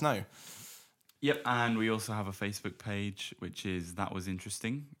fine. Let us know. Yep, and we also have a Facebook page, which is That Was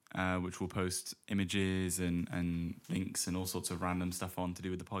Interesting, which will post images and links and all sorts of random stuff on to do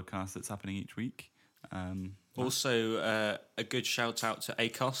with the podcast that's happening each week. Also, a good shout out to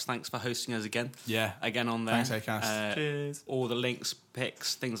ACOS. Thanks for hosting us again. Yeah. Again on there. Thanks, ACOS. Cheers. All the links,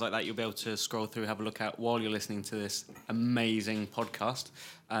 pics, things like that, you'll be able to scroll through, have a look at while you're listening to this amazing podcast.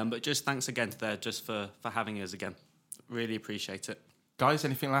 But just thanks again to there just for having us again. Really appreciate it. Guys,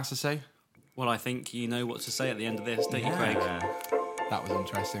 anything last to say? Well, I think you know what to say at the end of this, don't you, Craig? That was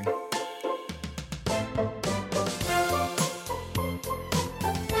interesting.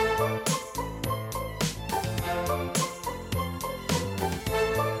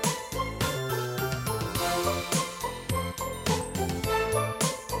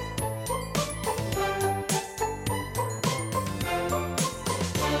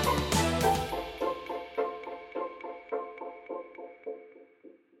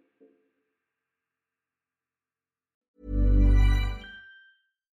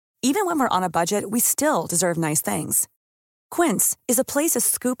 Even when we're on a budget, we still deserve nice things. Quince is a place to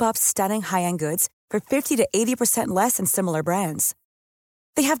scoop up stunning high-end goods for 50 to 80% less than similar brands.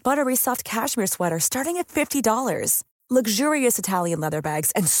 They have buttery soft cashmere sweaters starting at $50, luxurious Italian leather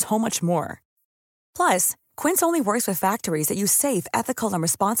bags, and so much more. Plus, Quince only works with factories that use safe, ethical, and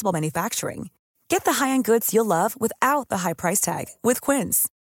responsible manufacturing. Get the high-end goods you'll love without the high price tag with Quince.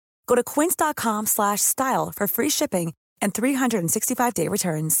 Go to quince.com/style for free shipping and 365-day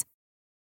returns.